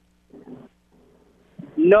safety?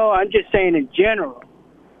 No, I'm just saying in general.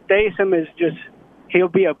 Taysom he'll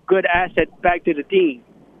be a good asset back to the team.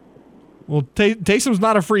 Well, Taysom's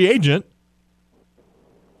not a free agent.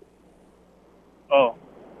 Oh.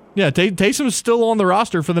 Yeah, Taysom's still on the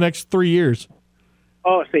roster for the next 3 years.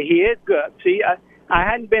 Oh, so he is good. See, I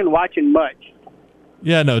hadn't been watching much.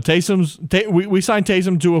 Yeah, no, we signed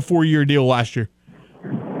Taysom to a 4-year deal last year.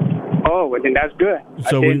 Oh, well, then that's good.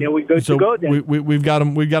 So we're good to go then. We've got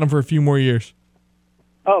him for a few more years.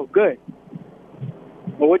 Oh, good.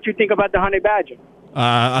 Well, what you think about the Honey Badger?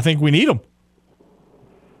 I think we need him.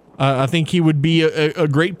 I think he would be a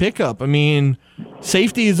great pickup. I mean,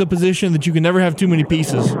 safety is a position that you can never have too many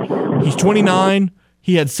pieces. He's 29.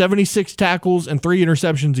 He had 76 tackles and 3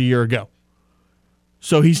 interceptions a year ago.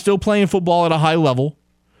 So he's still playing football at a high level.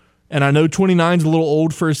 And I know 29 is a little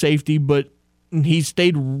old for a safety, but he's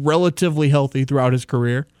stayed relatively healthy throughout his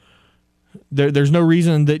career. There's no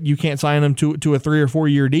reason that you can't sign him to a 3 or 4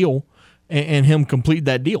 year deal and him complete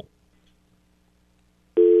that deal.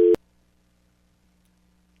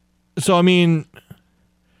 So, I mean,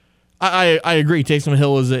 I agree. Taysom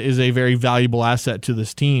Hill is a very valuable asset to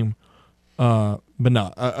this team. But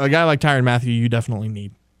no, a guy like Tyrann Mathieu you definitely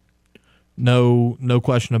need. No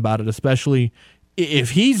question about it, especially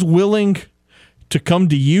if he's willing to come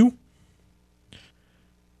to you.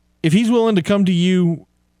 If he's willing to come to you,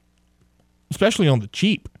 especially on the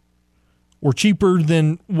cheap, or cheaper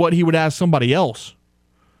than what he would ask somebody else,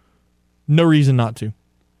 no reason not to.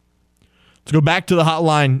 Let's go back to the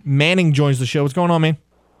hotline. Manning joins the show. What's going on, man?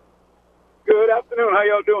 Good afternoon. How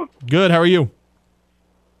y'all doing? Good. How are you?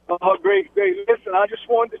 Oh, great. Listen, I just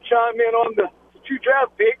wanted to chime in on the 2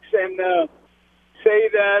 draft picks and say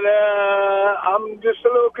that I'm just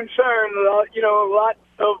a little concerned. A lot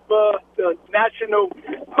of the national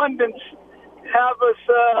pundits have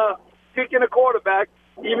us picking a quarterback,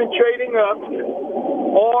 even trading up,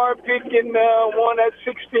 or picking one at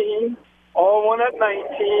 16 or one at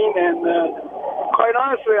 19. And quite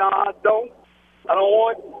honestly, I don't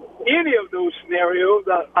want any of those scenarios.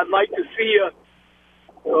 I'd like to see a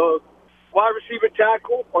wide receiver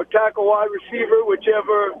tackle or tackle wide receiver,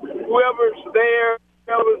 whoever's there.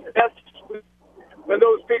 That's when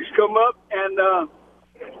those picks come up. And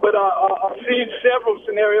but I've seen several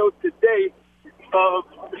scenarios today of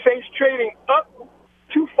the Saints trading up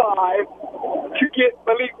 625 to get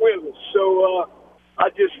Malik Willis. So I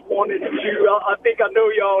just wanted to, I think I know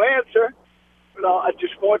y'all answer, but I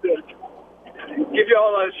just wanted to give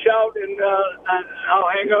y'all a shout, and I'll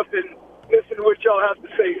hang up and listen to what y'all have to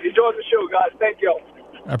say. Enjoy the show, guys. Thank y'all.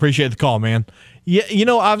 I appreciate the call, man. Yeah, you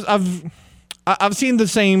know, I've seen the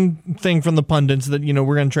same thing from the pundits that, you know,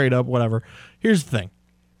 we're going to trade up, whatever. Here's the thing.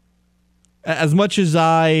 As much as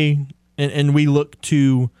I and we look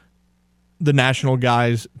to the national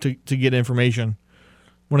guys to get information,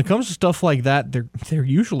 when it comes to stuff like that, they're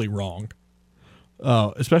usually wrong,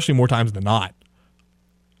 especially more times than not.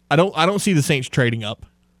 I don't see the Saints trading up,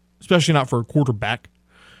 especially not for a quarterback.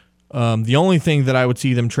 The only thing that I would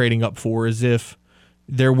see them trading up for is if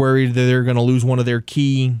they're worried that they're going to lose one of their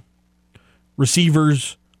key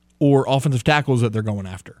receivers or offensive tackles that they're going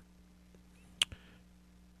after.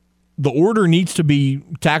 The order needs to be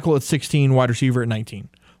tackle at 16, wide receiver at 19.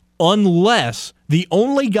 Unless the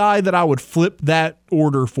only guy that I would flip that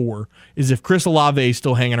order for is if Chris Olave is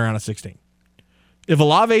still hanging around at 16. If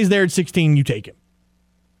Olave is there at 16, you take him.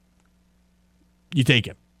 You take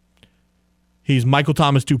him. He's Michael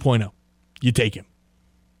Thomas 2.0. You take him.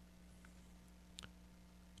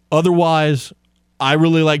 Otherwise, I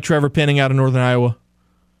really like Trevor Penning out of Northern Iowa.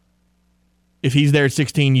 If he's there at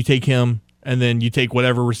 16, you take him, and then you take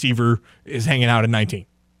whatever receiver is hanging out at 19.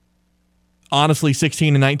 Honestly,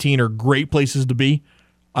 16 and 19 are great places to be.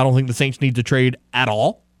 I don't think the Saints need to trade at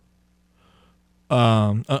all,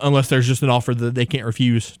 unless there's just an offer that they can't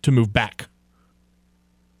refuse to move back.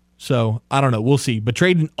 So, I don't know. We'll see. But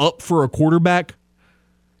trading up for a quarterback,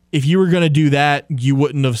 if you were going to do that, you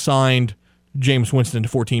wouldn't have signed Jameis Winston to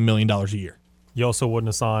 $14 million a year. You also wouldn't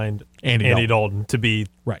have signed Andy Dalton to be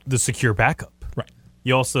the secure backup. Right.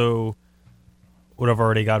 You also would have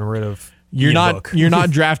already gotten rid of You're Ian not Book. You're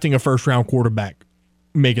not drafting a first-round quarterback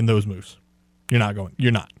making those moves. You're not.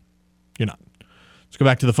 Let's go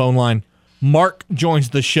back to the phone line. Mark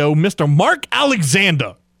joins the show. Mr. Mark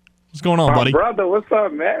Alexander. What's going on, buddy? Brother, what's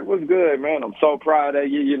up, man? What's good, man? I'm so proud of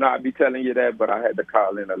you. You know, I'd be telling you that, but I had to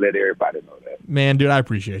call in and let everybody know that. Man, dude, I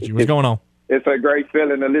appreciate you. What's going on? It's a great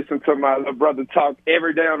feeling to listen to my little brother talk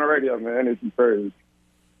every day on the radio, man. It's encouraging.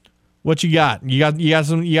 What you got? You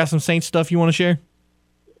got some Saints stuff you want to share?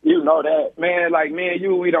 You know that, man. Like me and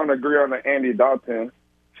you, we don't agree on the Andy Dalton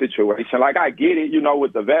situation. Like I get it, you know,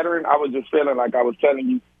 with the veteran. I was just feeling like I was telling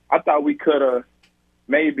you. I thought we could have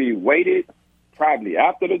maybe waited, probably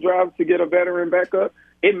after the draft, to get a veteran backup.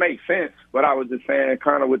 It makes sense, but I was just saying,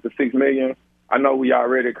 kind of with the $6 million. I know we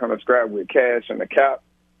already kind of strapped with cash and the cap.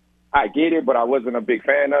 I get it, but I wasn't a big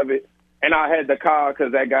fan of it. And I had to call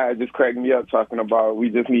because that guy just cracked me up talking about we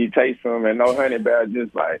just need Taysom and no Honey Badger.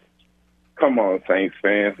 Just like, come on, Saints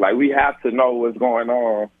fans. Like, we have to know what's going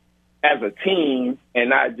on as a team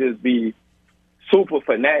and not just be super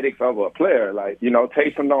fanatics of a player. Like, you know,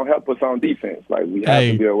 Taysom don't help us on defense. Like, we have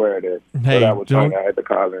to be aware of that. Hey, so that was funny. I had to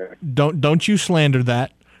call in. Don't you slander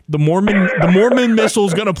that. The Mormon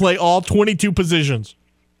Missile's going to play all 22 positions.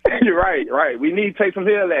 You're right. We need Taysom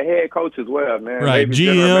Hill at head coach as well, man. Right, Maybe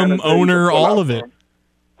GM, owner, all of it.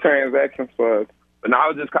 Transactions for us. But now I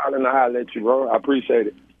was just calling to holler at you, bro. I appreciate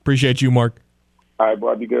it. Appreciate you, Mark. All right,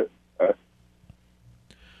 boy. Be good.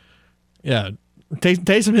 Yeah.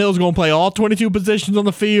 Taysom Hill's going to play all 22 positions on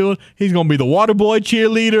the field. He's going to be the water boy,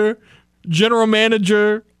 cheerleader, general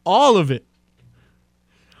manager, all of it.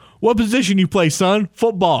 What position you play, son?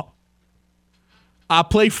 Football. I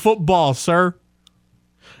play football, sir.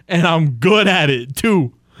 And I'm good at it,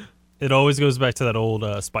 too. It always goes back to that old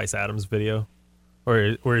Spice Adams video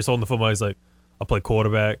where he's holding the football. He's like, I'll play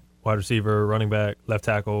quarterback, wide receiver, running back, left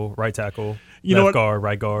tackle, right tackle, left guard,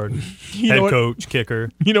 right guard, head coach, kicker.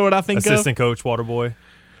 You know what I think assistant coach, water boy.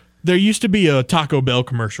 There used to be a Taco Bell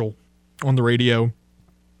commercial on the radio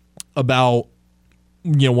about,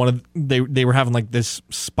 you know, they were having like this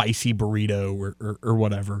spicy burrito or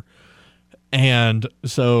whatever. And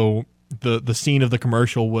so the scene of the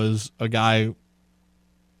commercial was a guy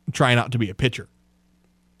trying out to be a pitcher.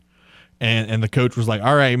 And the coach was like,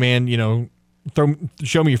 all right, man, you know,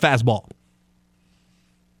 show me your fastball.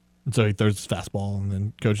 And so he throws his fastball, and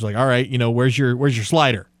then coach is like, all right, you know, where's your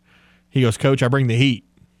slider? He goes, coach, I bring the heat.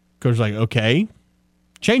 Coach is like, okay,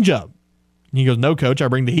 change up. And he goes, no, coach, I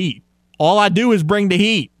bring the heat. All I do is bring the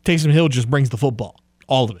heat. Taysom Hill just brings the football,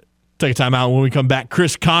 all of it. Take a time out. When we come back,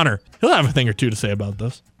 Chris Connor, he'll have a thing or two to say about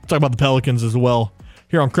this. We'll talk about the Pelicans as well.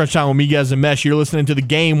 Here on Crunch Time with Miguez and Mesh, you're listening to The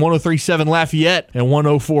Game, 103.7 Lafayette and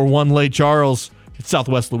 104.1 Lake Charles. It's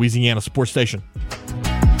Southwest Louisiana Sports Station.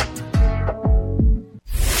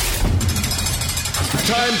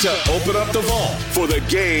 Time to open up the vault for the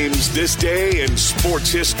games this day in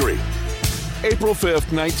sports history. April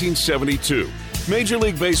 5th, 1972. Major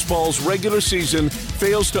League Baseball's regular season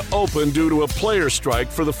fails to open due to a player strike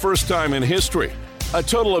for the first time in history. A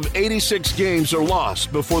total of 86 games are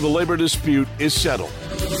lost before the labor dispute is settled.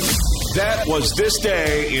 That was this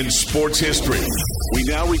day in sports history. We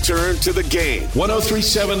now return to the game.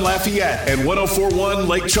 103.7 Lafayette and 104.1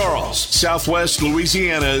 Lake Charles, Southwest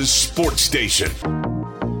Louisiana's sports station.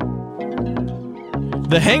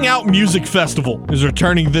 The Hangout Music Festival is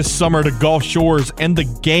returning this summer to Gulf Shores, and the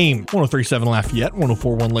game, 103.7 Lafayette,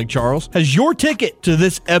 104.1 Lake Charles, has your ticket to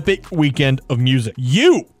this epic weekend of music.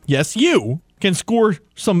 You, yes, you, can score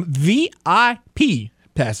some VIP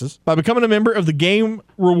passes by becoming a member of the Game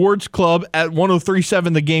Rewards Club at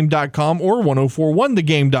 1037thegame.com or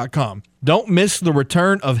 1041thegame.com. Don't miss the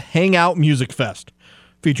return of Hangout Music Fest,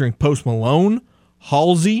 featuring Post Malone,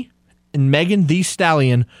 Halsey, and Megan Thee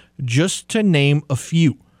Stallion, just to name a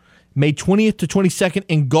few. May 20th to 22nd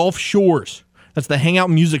in Gulf Shores. That's the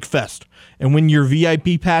Hangout Music Fest. And win your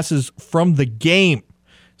VIP passes from the Game,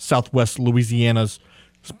 Southwest Louisiana's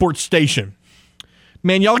sports station.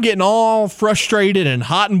 Man, y'all getting all frustrated and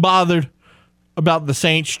hot and bothered about the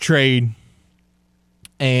Saints trade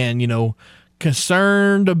and,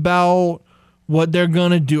 concerned about what they're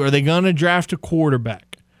going to do. Are they going to draft a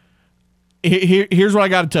quarterback? Here's what I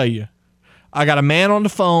got to tell you. I got a man on the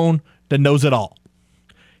phone that knows it all.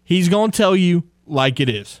 He's going to tell you like it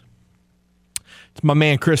is. It's my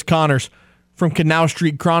man, Chris Connors from Canal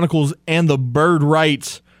Street Chronicles and the Bird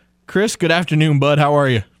Writes. Chris, good afternoon, bud. How are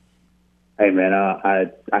you? Hey, man, I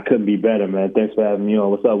couldn't be better, man. Thanks for having me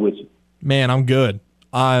on. What's up with you? Man, I'm good.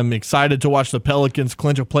 I'm excited to watch the Pelicans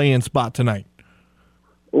clinch a play-in spot tonight.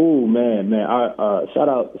 Oh, man. Shout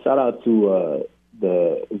out to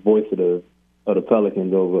the voice of the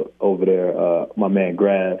Pelicans over there, my man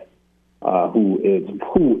Graf, who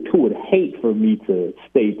would hate for me to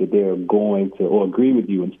state that they're going to, or agree with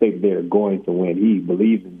you and state that they're going to win. He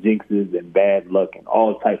believes in jinxes and bad luck and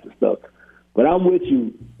all types of stuff. But I'm with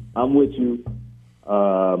you. I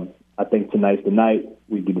think tonight's the night.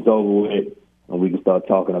 We get this over with, and we can start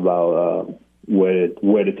talking about where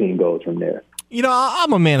the team goes from there.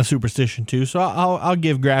 I'm a man of superstition too, so I'll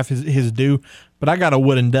give Graf his due. But I got a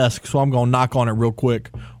wooden desk, so I'm gonna knock on it real quick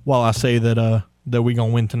while I say that we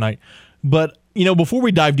gonna win tonight. But before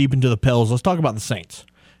we dive deep into the Pels, let's talk about the Saints.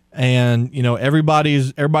 And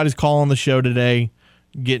everybody's calling the show today,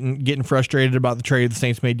 getting frustrated about the trade the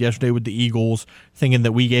Saints made yesterday with the Eagles, thinking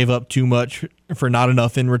that we gave up too much for not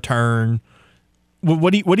enough in return.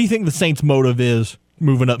 What do you think the Saints' motive is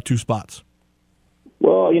moving up 2 spots?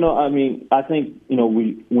 Well, I think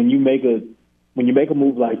when you make a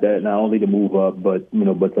move like that, not only to move up, but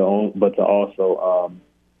to also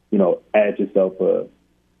add yourself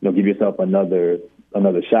give yourself another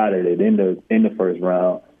shot at it in the first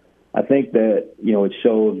round. I think that it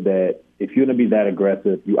shows that if you're going to be that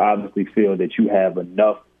aggressive, you obviously feel that you have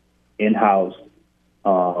enough in-house.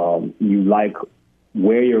 You like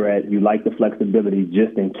where you're at. You like the flexibility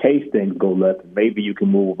just in case things go left. Maybe you can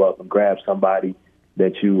move up and grab somebody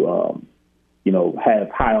that you have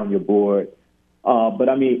high on your board. But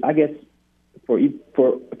I guess for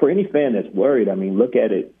any fan that's worried, look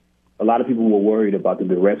at it. A lot of people were worried about the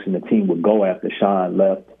direction the team would go after Sean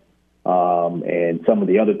left, and some of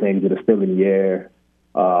the other things that are still in the air,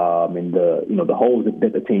 and the holes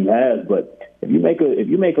that the team has. But if you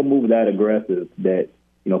make a move that aggressive, that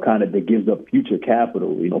that gives up future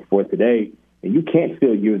capital, for today, and you can't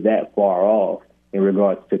feel you're that far off in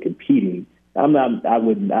regards to competing. I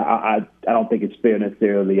don't think it's fair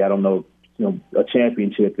necessarily. I don't know, a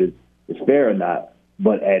championship is fair or not.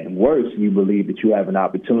 But at worst, you believe that you have an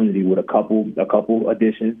opportunity with a couple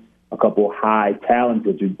additions, a couple high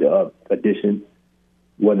talented additions,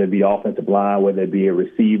 whether it be offensive line, whether it be a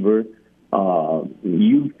receiver.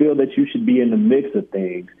 You feel that you should be in the mix of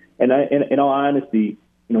things. And in all honesty,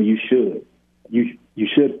 you should. You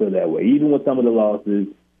should feel that way. Even with some of the losses,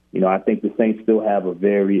 I think the Saints still have a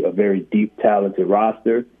very deep, talented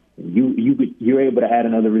roster. You're able to add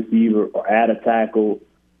another receiver or add a tackle,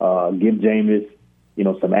 give Jameis,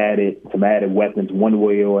 some added weapons one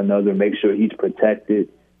way or another, make sure he's protected.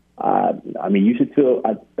 You should feel.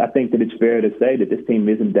 I think that it's fair to say that this team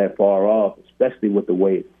isn't that far off, especially with the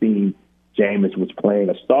way it seemed Jameis was playing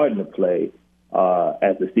or starting to play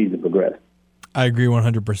as the season progressed. I agree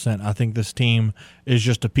 100%. I think this team is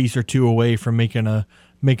just a piece or two away from making a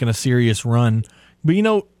serious run. But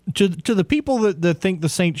to the people that think the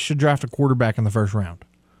Saints should draft a quarterback in the first round,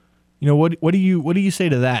 what do you say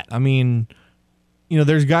to that?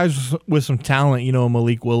 There's guys with some talent,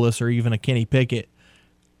 Malik Willis or even a Kenny Pickett,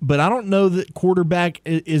 but I don't know that quarterback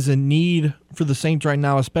is a need for the Saints right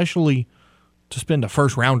now, especially to spend a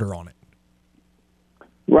first rounder on it.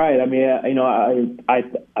 Right. I mean, I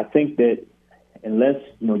think that unless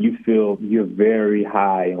you feel you're very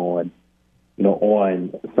high on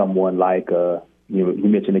on someone like you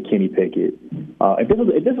mentioned a Kenny Pickett.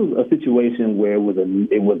 If this was a situation where it was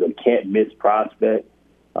a can't miss prospect,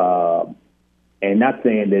 and not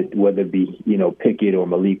saying that whether it be Pickett or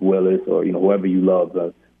Malik Willis or whoever you love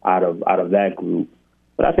out of that group.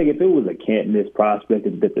 But I think if it was a can't-miss prospect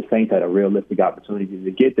that the Saints had a realistic opportunity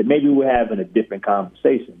to get, that maybe we're having a different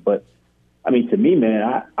conversation. But, I mean, to me,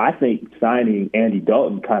 man, I think signing Andy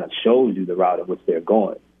Dalton kind of shows you the route in which they're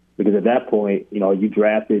going. Because at that point, are you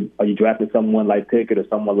drafted someone like Pickett or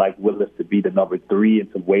someone like Willis to be the number 3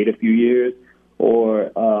 and to wait a few years?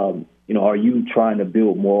 Or, are you trying to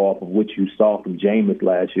build more off of what you saw from Jameis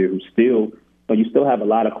last year, who you still have a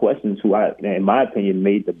lot of questions, who in my opinion,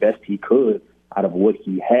 made the best he could out of what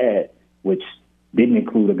he had, which didn't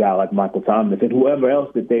include a guy like Michael Thomas and whoever else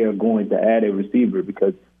that they are going to add a receiver,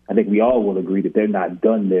 because I think we all will agree that they're not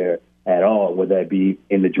done there at all, whether that be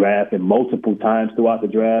in the draft and multiple times throughout the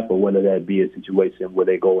draft, or whether that be a situation where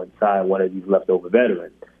they go and sign one of these leftover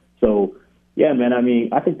veterans. So, yeah, man, I mean,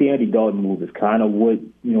 I think the Andy Dalton move is kind of what,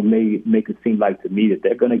 make it seem like to me that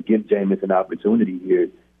they're going to give Jameis an opportunity here,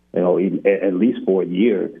 at least for a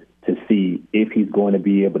year, to see if he's going to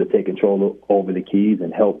be able to take control over the keys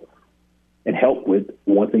and help with,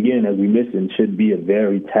 once again, as we mentioned, should be a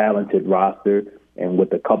very talented roster, and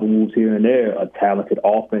with a couple moves here and there, a talented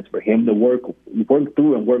offense for him to work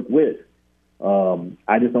through and work with.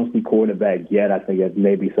 I just don't see quarterback yet. I think that's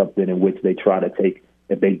maybe something in which they try to take,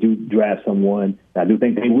 if they do draft someone. I do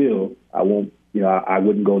think they will. I won't, I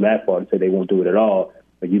wouldn't go that far to say they won't do it at all,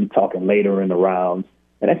 but you're talking later in the rounds.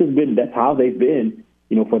 And that's how they've been,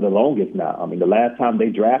 for the longest now. I mean, the last time they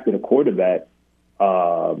drafted a quarterback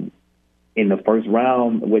in the first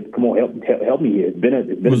round, help me here. It's been a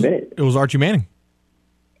minute. It was Archie Manning.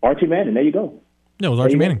 Archie Manning, there you go. Yeah, it was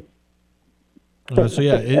Archie Manning. So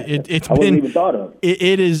yeah, it's I been. Wasn't even thought of.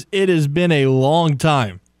 It has been a long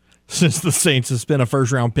time since the Saints have spent a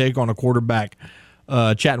first round pick on a quarterback.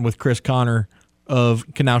 Chatting with Chris Connor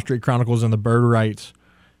of Canal Street Chronicles and the Bird Rights.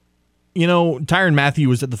 Tyrann Mathieu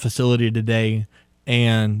was at the facility today,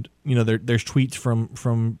 and there's tweets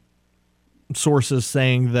from sources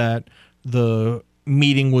saying that the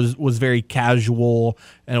meeting was very casual,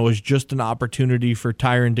 and it was just an opportunity for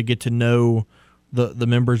Tyrann to get to know the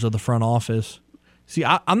members of the front office. See,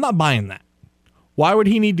 I'm not buying that. Why would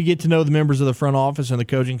he need to get to know the members of the front office and the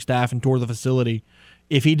coaching staff and tour the facility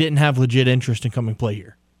if he didn't have legit interest in coming play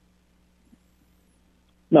here?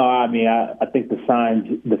 No, I mean, I think the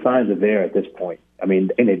signs are there at this point. I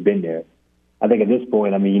mean, and they've been there. I think at this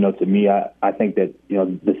point, I mean, to me, I think that,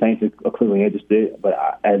 the Saints are clearly interested. But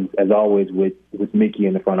as always with Mickey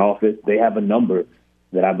in the front office, they have a number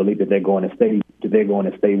that I believe that they're going to stay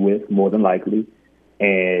with more than likely.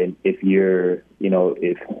 And if you're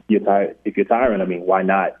Tyrann, I mean, why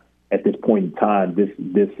not at this point in time,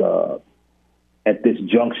 at this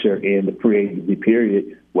juncture in the free agency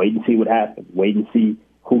period, wait and see what happens. Wait and see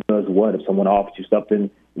who does what. If someone offers you something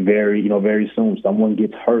very soon, someone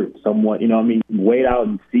gets hurt, wait out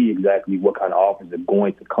and see exactly what kind of offers are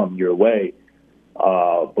going to come your way.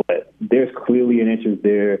 But there's clearly an interest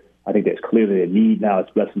there. I think there's clearly a need now,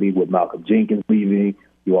 especially with Malcolm Jenkins leaving.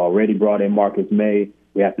 You already brought in Marcus May.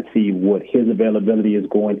 We have to see what his availability is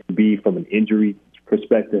going to be from an injury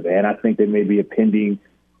perspective. And I think there may be a pending,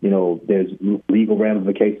 there's legal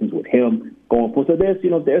ramifications with him going forward. So there's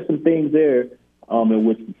some things there in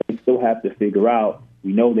which they still have to figure out.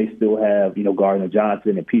 We know they still have, Gardner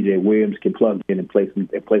Johnson and P.J. Williams can plug in and play some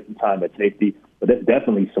time at safety. But there's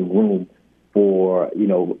definitely some room for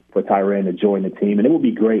Tyrann to join the team. And it would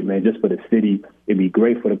be great, man, just for the city. It'd be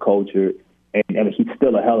great for the culture. And I mean, he's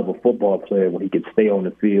still a hell of a football player when he can stay on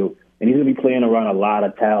the field. And he's going to be playing around a lot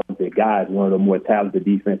of talented guys, one of the more talented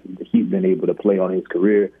defenses that he's been able to play on in his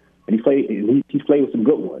career. And he's played with some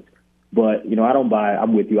good ones. But,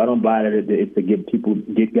 I'm with you. I don't buy that it's to get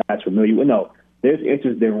guys familiar with. No, there's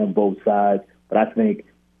interest there on both sides. But I think,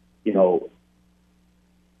 it's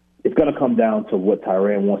going to come down to what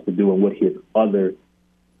Tyrann wants to do and what his other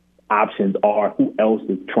options are. Who else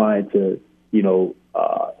is trying to,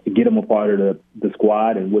 get him a part of the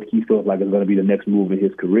squad and what he feels like is going to be the next move in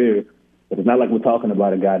his career. But it's not like we're talking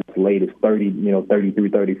about a guy that's late as 30, 33,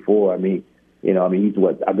 34. I mean, he's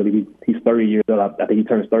what? I believe he's 30 years old. I think he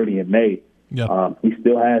turns 30 in May. Yep. He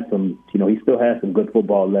still has some, some good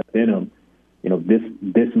football left in him.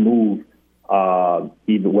 This move,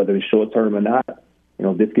 even whether it's short term or not,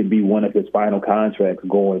 this could be one of his final contracts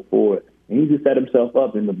going forward. And he just set himself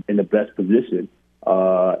up in the best position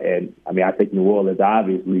And I mean, I think New Orleans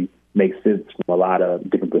obviously makes sense from a lot of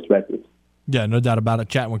different perspectives. Yeah, no doubt about it.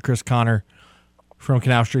 Chatting with Chris Connor from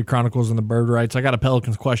Canal Street Chronicles and the Bird Rights. I got a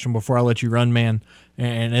Pelicans question before I let you run, man,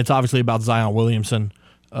 and it's obviously about Zion Williamson.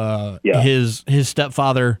 His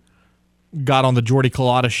stepfather got on the Jordy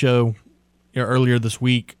Culotta show earlier this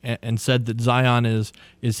week and said that Zion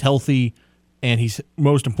is healthy, and he's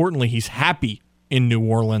most importantly he's happy in New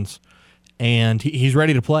Orleans, and he's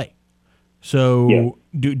ready to play. So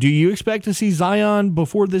do you expect to see Zion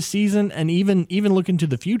before this season, and even look into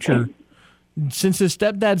the future? Since his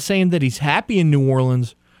stepdad's saying that he's happy in New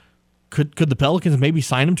Orleans, could the Pelicans maybe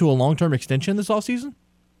sign him to a long-term extension this offseason?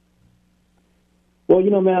 Well,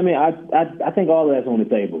 man, I mean, I think all of that's on the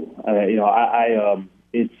table.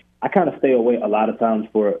 I kind of stay away a lot of times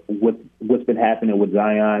for what's been happening with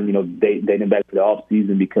Zion, dating back to the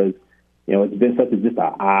offseason, because, it's been such just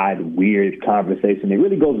an odd, weird conversation. It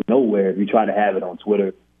really goes nowhere if you try to have it on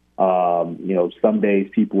Twitter. Some days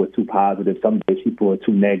people are too positive, some days people are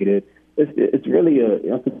too negative. It's really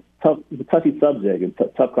it's a touchy subject and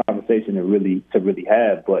tough conversation to really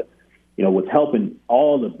have. But what's helping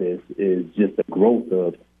all of this is just the growth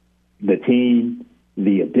of the team,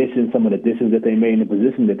 the additions, some of the additions that they made in the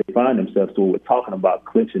position that they find themselves. So we're talking about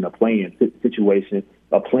clinching a playing situation,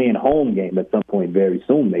 a playing home game at some point very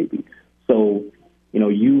soon, maybe. So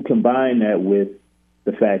you combine that with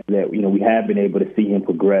the fact that we have been able to see him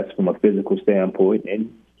progress from a physical standpoint,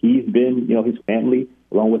 and he's been his family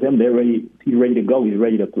along with him, he's ready to go. He's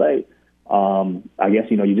ready to play. I guess,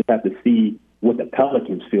 you just have to see what the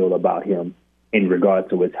Pelicans feel about him in regard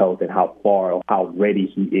to his health and how far or how ready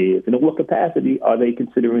he is. And in what capacity are they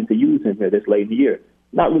considering to use him here this late in the year?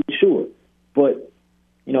 Not really sure. But,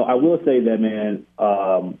 I will say that, man,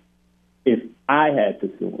 if I had to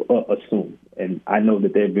assume, and I know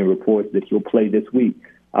that there have been reports that he'll play this week,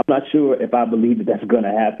 I'm not sure if I believe that that's going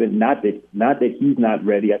to happen. Not that he's not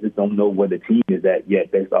ready. I just don't know where the team is at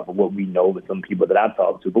yet based off of what we know with some people that I've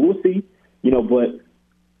talked to. But we'll see. But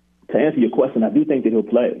to answer your question, I do think that he'll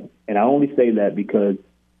play. And I only say that because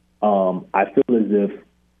I feel as if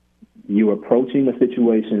you're approaching a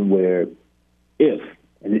situation where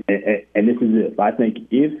and this is if, I think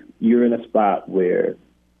if you're in a spot where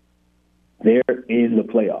they're in the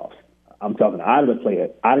playoffs, I'm talking out of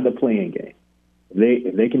the playing game,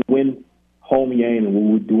 if they can win home game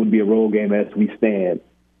and would be a road game as we stand,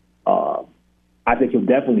 I think he'll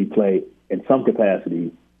definitely play in some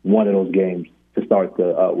capacity one of those games to start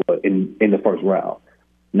in the first round.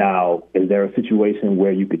 Now, is there a situation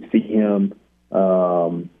where you could see him,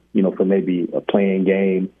 for maybe a playing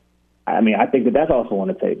game? I mean, I think that that's also on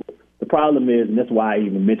the table. The problem is, and that's why I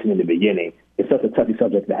even mentioned in the beginning, it's such a touchy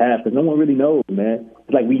subject to have because no one really knows, man.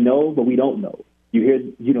 It's like we know, but we don't know. You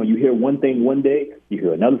hear one thing one day, you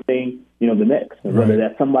hear another thing, the next. And whether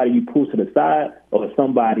that's somebody you pull to the side or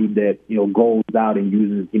somebody that, goes out and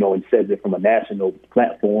uses, and says it from a national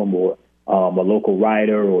platform or a local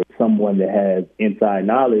writer or someone that has inside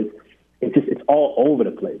knowledge, it's all over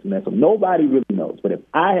the place, man. So nobody really knows. But if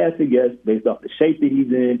I had to guess, based off the shape that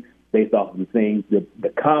he's in, based off of the things, the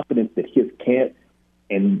confidence that his camp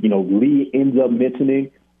and, Lee ends up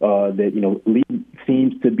mentioning that, Lee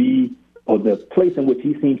seems to be, or the place in which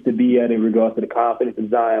he seems to be at in regards to the confidence of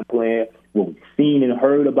Zion playing, what we've seen and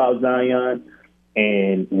heard about Zion,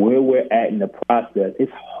 and where we're at in the process,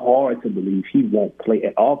 it's hard to believe he won't play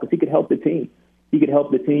at all because he could help the team. He could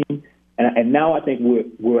help the team. And now I think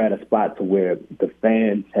we're at a spot to where the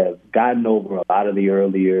fans have gotten over a lot of the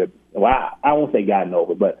earlier, well, I won't say gotten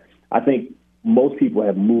over, but I think most people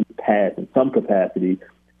have moved past in some capacity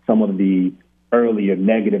some of the earlier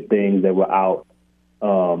negative things that were out,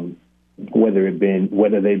 whether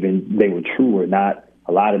they were true or not,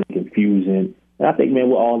 a lot of the confusion. And I think, man,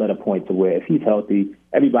 we're all at a point to where if he's healthy,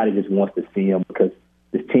 everybody just wants to see him because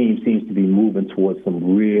this team seems to be moving towards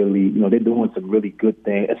some really, they're doing some really good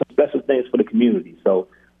things and some special things for the community. So,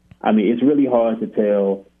 I mean, it's really hard to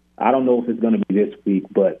tell. I don't know if it's going to be this week,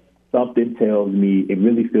 but something tells me it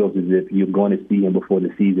really feels as if you're going to see him before the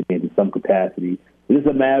season ends in some capacity. It's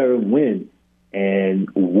a matter of when and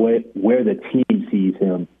where the team sees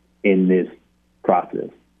him in this process.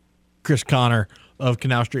 Chris Connor of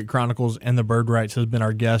Canal Street Chronicles and the Bird Rights has been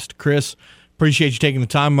our guest. Chris, appreciate you taking the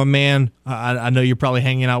time, my man. I know you're probably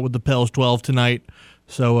hanging out with the Pels 12 tonight,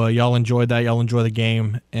 so y'all enjoy that. Y'all enjoy the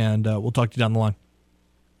game, and we'll talk to you down the line.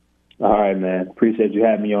 All right, man. Appreciate you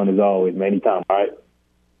having me on as always, man. Anytime, all right?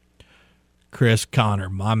 Chris Connor,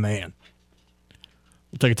 my man.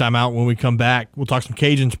 We'll take a time out. When we come back, we'll talk some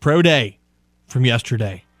Cajuns Pro Day from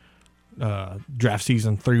yesterday. Draft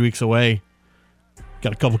season 3 weeks away.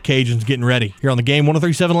 Got a couple Cajuns getting ready here on the game.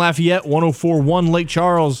 103.7 Lafayette, 104.1 Lake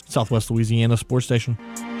Charles, Southwest Louisiana Sports Station.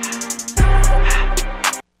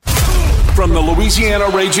 From the Louisiana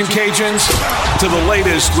Raging Cajuns to the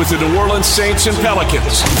latest with the New Orleans Saints and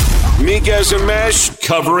Pelicans, Miguez and Mesh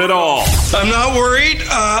cover it all. I'm not worried.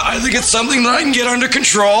 I think it's something that I can get under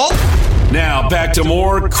control. Now back to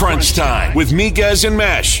more Crunch Time with Miguez and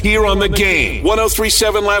Mesh here on the game.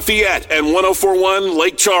 103.7 Lafayette and 104.1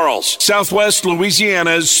 Lake Charles, Southwest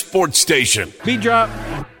Louisiana's sports station. Beat drop.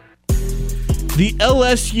 The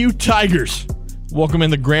LSU Tigers welcome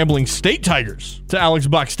in the Grambling State Tigers to Alex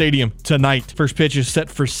Box Stadium tonight. First pitch is set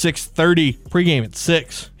for 6:30. Pregame at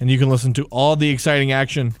 6. And you can listen to all the exciting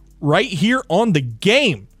action right here on the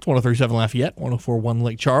game. It's 103.7 Lafayette, 104.1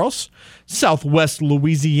 Lake Charles, Southwest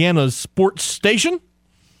Louisiana's sports station.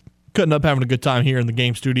 Cutting up, having a good time here in the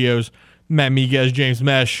game studios. Matt Miguez, James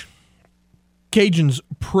Mesh. Cajuns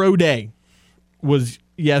Pro Day was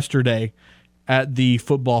yesterday at the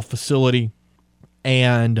football facility,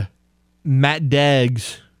 and Mike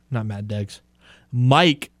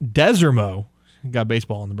Desermo, got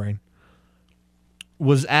baseball in the brain,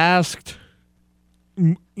 was asked,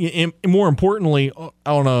 more importantly,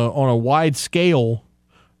 on a wide scale,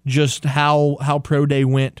 just how Pro Day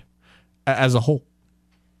went as a whole.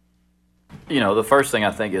 The first thing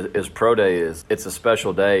I think is Pro Day it's a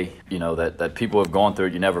special day, that people have gone through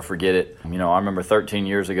it. You never forget it. I remember 13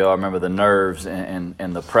 years ago, I remember the nerves and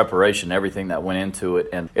the preparation, everything that went into it.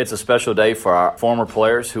 And it's a special day for our former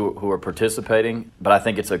players who are participating, but I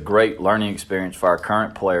think it's a great learning experience for our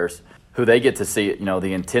current players who they get to see,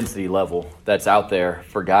 the intensity level that's out there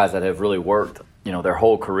for guys that have really worked, their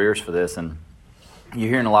whole careers for this. And you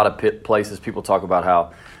hear in a lot of places people talk about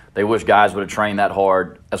how they wish guys would have trained that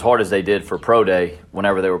hard, as hard as they did for Pro Day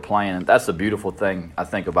whenever they were playing. And that's the beautiful thing, I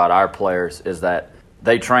think, about our players is that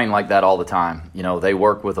they train like that all the time. They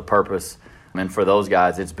work with a purpose. And for those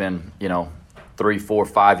guys, it's been, 3, 4,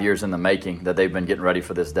 5 years in the making that they've been getting ready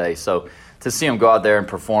for this day. So to see them go out there and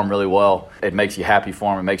perform really well, it makes you happy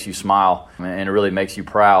for them. It makes you smile, and it really makes you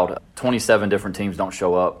proud. 27 different teams don't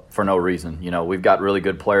show up for no reason. We've got really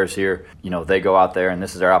good players here. They go out there, and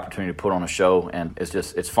this is their opportunity to put on a show, and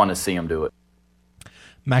it's fun to see them do it.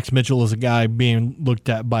 Max Mitchell is a guy being looked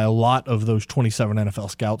at by a lot of those 27 NFL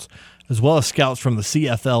scouts, as well as scouts from the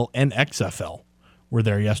CFL and XFL were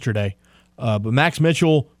there yesterday. But Max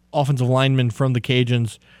Mitchell, offensive lineman from the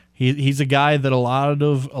Cajuns, he's a guy that a lot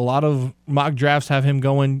of mock drafts have him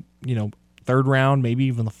going, third round, maybe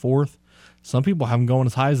even the fourth. Some people have him going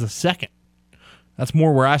as high as the second. That's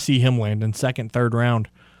more where I see him landing, second, third round.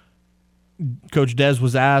 Coach Des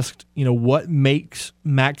was asked, what makes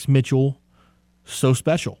Max Mitchell so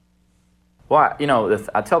special? Well,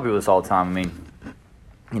 I tell people this all the time.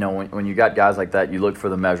 When you got guys like that, you look for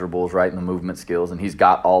the measurables, right, and the movement skills, and he's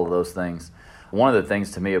got all of those things. One of the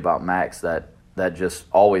things to me about Max that just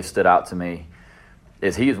always stood out to me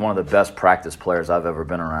is he is one of the best practice players I've ever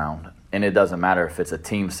been around. And it doesn't matter if it's a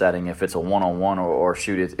team setting, if it's a one-on-one or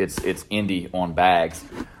shoot, it's Indy on bags.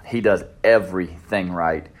 He does everything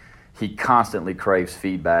right. He constantly craves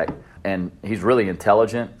feedback, and he's really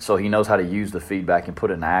intelligent, so he knows how to use the feedback and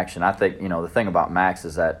put it in action. I think, the thing about Max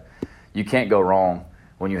is that you can't go wrong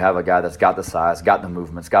when you have a guy that's got the size, got the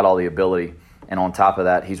movements, got all the ability. And on top of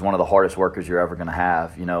that, he's one of the hardest workers you're ever going to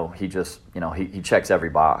have. He just, he checks every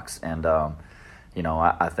box. And,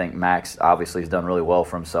 I think Max obviously has done really well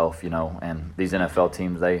for himself, and these NFL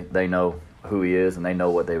teams, they know who he is and they know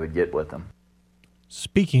what they would get with him.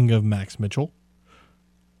 Speaking of Max Mitchell,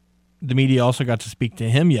 the media also got to speak to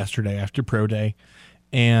him yesterday after Pro Day.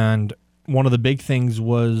 And one of the big things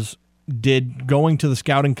was, did going to the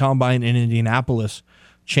scouting combine in Indianapolis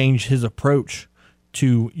change his approach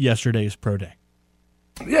to yesterday's Pro Day?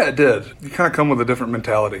 Yeah, it did. You kind of come with a different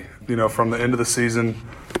mentality. From the end of the season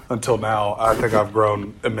until now, I think I've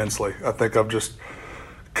grown immensely. I think I've just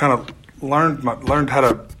kind of learned how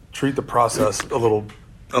to treat the process a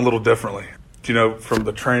little differently. From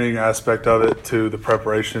the training aspect of it to the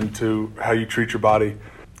preparation to how you treat your body,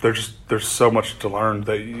 there's so much to learn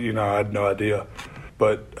that I had no idea.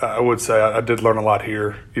 But I would say I did learn a lot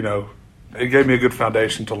here. It gave me a good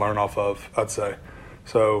foundation to learn off of, I'd say.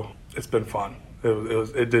 So it's been fun.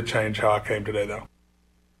 It did change how I came today, though.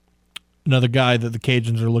 Another guy that the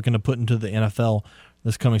Cajuns are looking to put into the NFL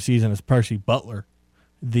this coming season is Percy Butler,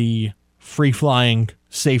 the free-flying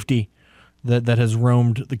safety that has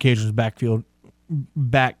roamed the Cajuns'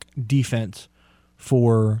 back defense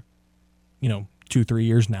for 2-3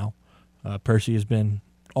 years now. Percy has been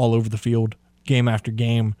all over the field, game after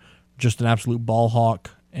game, just an absolute ball hawk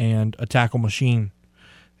and a tackle machine.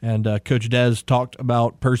 And Coach Des talked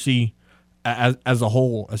about Percy as a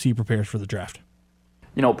whole as he prepares for the draft?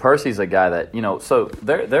 You know, Percy's a guy that, so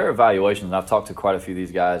their evaluations, and I've talked to quite a few of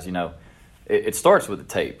these guys, it starts with the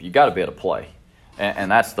tape. You got to be able to play.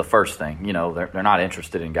 And that's the first thing. They're not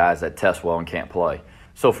interested in guys that test well and can't play.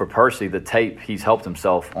 So for Percy, the tape, he's helped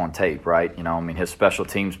himself on tape, right? His special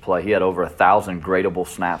teams play, he had over 1,000 gradable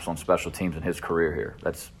snaps on special teams in his career here.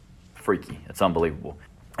 That's freaky. It's unbelievable.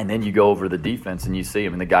 And then you go over the defense and you see,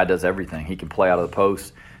 the guy does everything. He can play out of the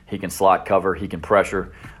post. He can slot cover. He can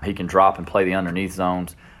pressure. He can drop and play the underneath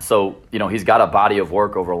zones. So, he's got a body of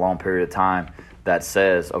work over a long period of time that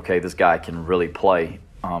says, okay, this guy can really play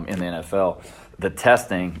in the NFL. The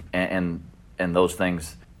testing and those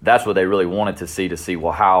things, that's what they really wanted to see,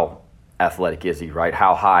 well, how athletic is he, right?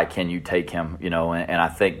 How high can you take him, and I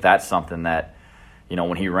think that's something that,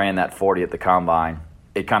 when he ran that 40 at the combine,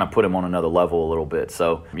 it kind of put him on another level a little bit.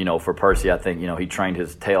 So, for Percy, I think, he trained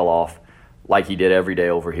his tail off like he did every day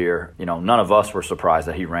over here. None of us were surprised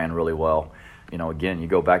that he ran really well. Again, you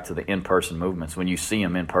go back to the in-person movements. When you see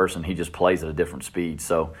him in person, he just plays at a different speed.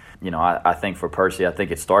 So, I think for Percy, I think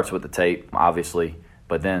it starts with the tape, obviously,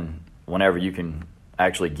 but then whenever you can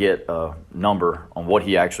actually get a number on what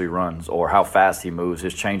he actually runs or how fast he moves,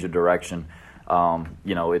 his change of direction,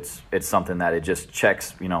 it's something that it just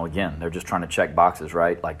checks, again, they're just trying to check boxes,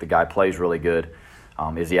 right? Like the guy plays really good.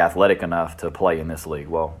 Is he athletic enough to play in this league?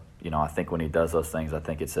 Well, I think when he does those things, I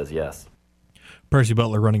think it says yes. Percy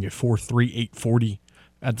Butler running at 4.3, 840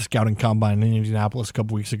 at the scouting combine in Indianapolis a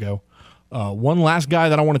couple weeks ago. One last guy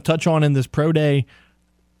that I want to touch on in this pro day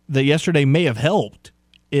that yesterday may have helped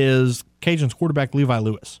is Cajuns quarterback Levi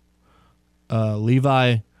Lewis.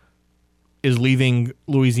 Levi is leaving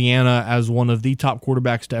Louisiana as one of the top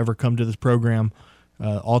quarterbacks to ever come to this program,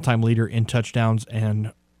 all-time leader in touchdowns,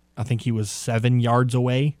 and I think he was 7 yards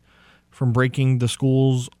away from breaking the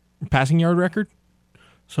school's passing yard record.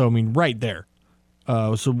 So, right there.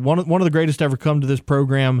 So one of the greatest to ever come to this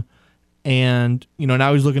program, and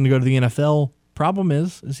now he's looking to go to the NFL. Problem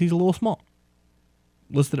is he's a little small.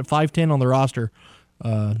 Listed at 5'10" on the roster.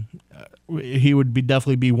 He would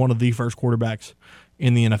definitely be one of the first quarterbacks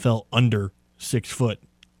in the NFL under 6 foot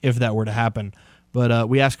if that were to happen. But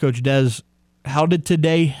we asked Coach Des, how did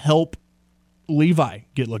today help Levi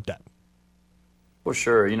get looked at? Well,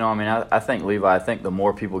 sure. I think Levi, the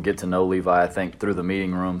more people get to know Levi, I think through the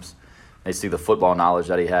meeting rooms, they see the football knowledge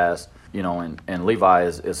that he has, and Levi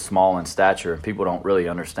is small in stature, and people don't really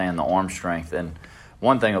understand the arm strength. And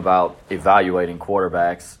one thing about evaluating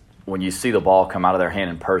quarterbacks, when you see the ball come out of their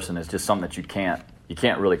hand in person, it's just something that you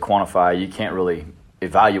can't really quantify. You can't really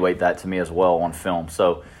evaluate that to me as well on film.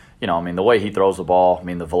 So, the way he throws the ball,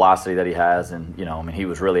 the velocity that he has, and, he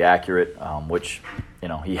was really accurate, which,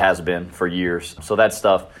 he has been for years. So that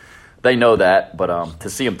stuff, they know that, but to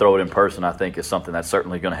see him throw it in person, I think, is something that's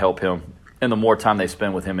certainly going to help him. And the more time they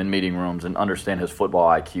spend with him in meeting rooms and understand his football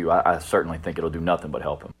IQ, I certainly think it'll do nothing but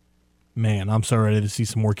help him. Man, I'm so ready to see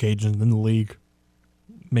some more Cajuns in the league.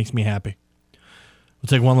 Makes me happy. We'll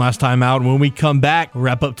take one last time out. When we come back, we'll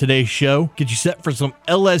wrap up today's show, get you set for some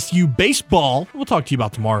LSU baseball. We'll talk to you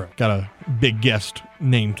about tomorrow. Got a big guest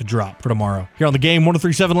name to drop for tomorrow. Here on the game,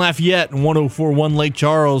 103.7 Lafayette and 104.1 Lake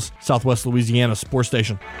Charles, Southwest Louisiana sports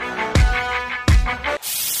station.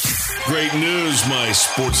 Great news, my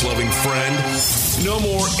sports-loving friend. No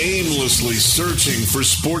more aimlessly searching for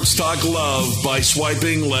sports talk love by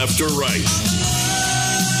swiping left or right.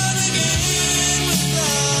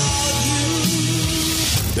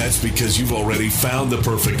 That's because you've already found the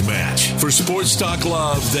perfect match for sports talk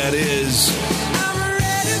love that is...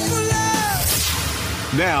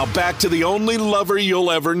 Now back to the only lover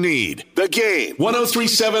you'll ever need. The Game.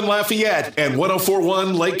 103.7 Lafayette and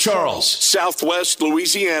 104.1 Lake Charles, Southwest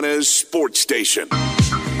Louisiana's sports station.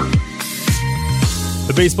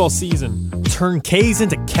 The baseball season. Turn K's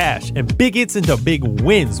into cash and big hits into big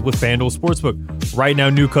wins with FanDuel Sportsbook. Right now,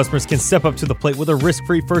 new customers can step up to the plate with a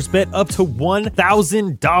risk-free first bet up to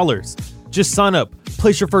 $1,000. Just sign up,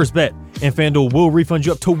 place your first bet, and FanDuel will refund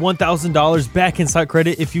you up to $1,000 back in site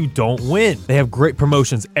credit if you don't win. They have great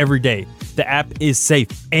promotions every day. The app is safe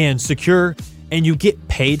and secure, and you get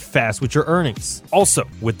paid fast with your earnings. Also,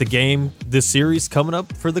 with the game, this series coming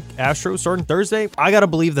up for the Astros starting Thursday, I gotta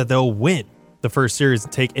believe that they'll win the first series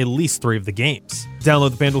and take at least 3 of the games.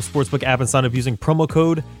 Download the FanDuel Sportsbook app and sign up using promo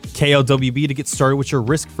code KLWB to get started with your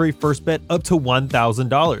risk-free first bet up to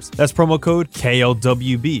 $1,000. That's promo code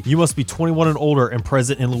KLWB. You must be 21 and older and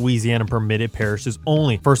present in Louisiana, permitted parishes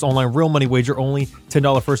only. First online real money wager only.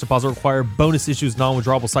 $10 first deposit required. Bonus issues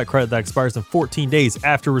non-withdrawable site credit that expires in 14 days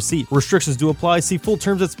after receipt. Restrictions do apply. See full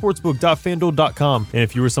terms at sportsbook.fanduel.com. And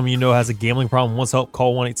if you or someone you know has a gambling problem and wants help,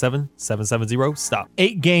 call 1-877-770-STOP.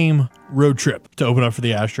 8-game road trip to open up for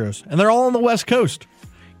the Astros. And they're all on the West Coast.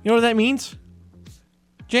 You know what that means?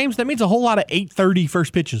 James, that means a whole lot of 8:30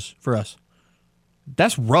 first pitches for us.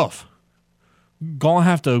 That's rough. Gonna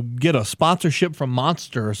have to get a sponsorship from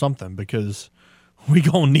Monster or something because we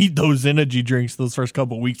gonna need those energy drinks those first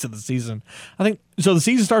couple of weeks of the season. I think so. The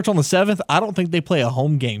season starts on the 7th. I don't think they play a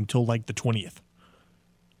home game till like the 20th.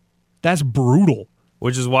 That's brutal.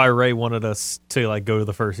 Which is why Ray wanted us to like go to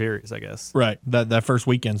the first series, I guess. Right. That first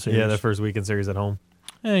weekend series. Yeah, that first weekend series at home.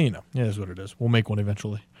 You know, it is what it is. We'll make one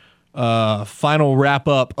eventually. Final wrap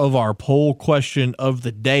up of our poll question of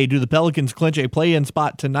the day. Do the Pelicans clinch a play-in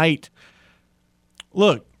spot tonight?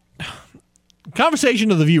 Look, conversation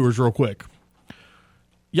to the viewers real quick.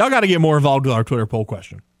 Y'all got to get more involved with our Twitter poll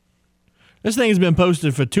question. This thing has been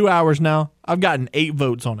posted for 2 hours now. I've gotten 8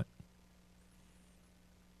 votes on it.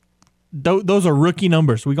 Those are rookie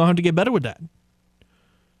numbers. We're going to have to get better with that.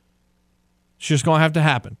 It's just going to have to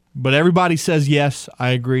happen. But everybody says yes. I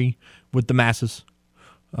agree with the masses.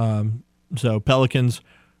 So Pelicans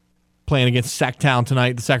playing against Sacktown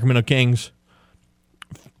tonight. The Sacramento Kings.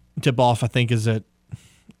 Tip-off, I think, is at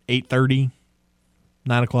 8:30,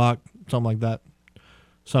 9 o'clock, something like that.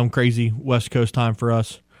 Some crazy West Coast time for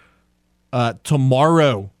us.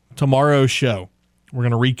 Tomorrow's show, we're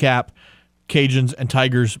going to recap Cajuns and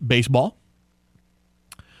Tigers baseball.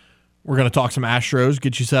 We're going to talk some Astros,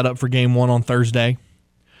 get you set up for game 1 on Thursday.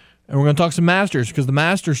 And we're going to talk some Masters because the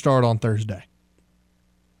Masters start on Thursday.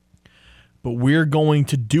 But we're going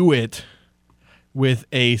to do it with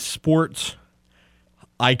a sports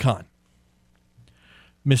icon,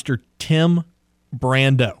 Mr. Tim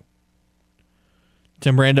Brando.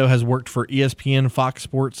 Tim Brando has worked for ESPN, Fox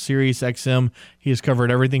Sports, Sirius XM. He has covered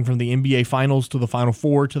everything from the NBA Finals to the Final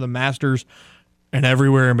Four to the Masters and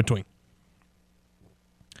everywhere in between.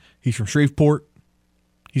 He's from Shreveport.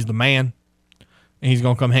 He's the man. And he's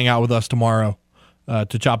going to come hang out with us tomorrow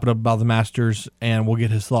to chop it up about the Masters, and we'll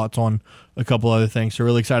get his thoughts on a couple other things. So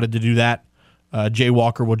really excited to do that. Jay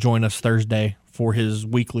Walker will join us Thursday for his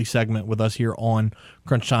weekly segment with us here on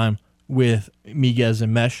Crunch Time with Miguez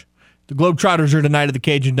and Mesh. The Globetrotters are tonight at the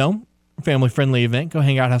Cajun Dome. Family-friendly event. Go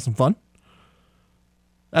hang out, have some fun.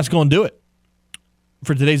 That's going to do it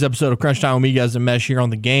for today's episode of Crunch Time with Miguez and Mesh here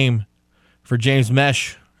on The Game. For James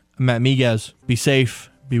Mesh, I'm Matt Miguez. Be safe.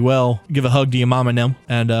 Be well. Give a hug to your mama and them.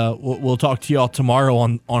 And we'll talk to y'all tomorrow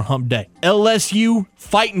on Hump Day. LSU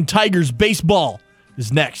Fighting Tigers baseball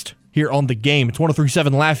is next here on The Game. It's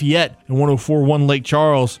 103.7 Lafayette and 104.1 Lake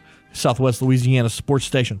Charles, Southwest Louisiana sports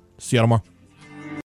station. See y'all tomorrow.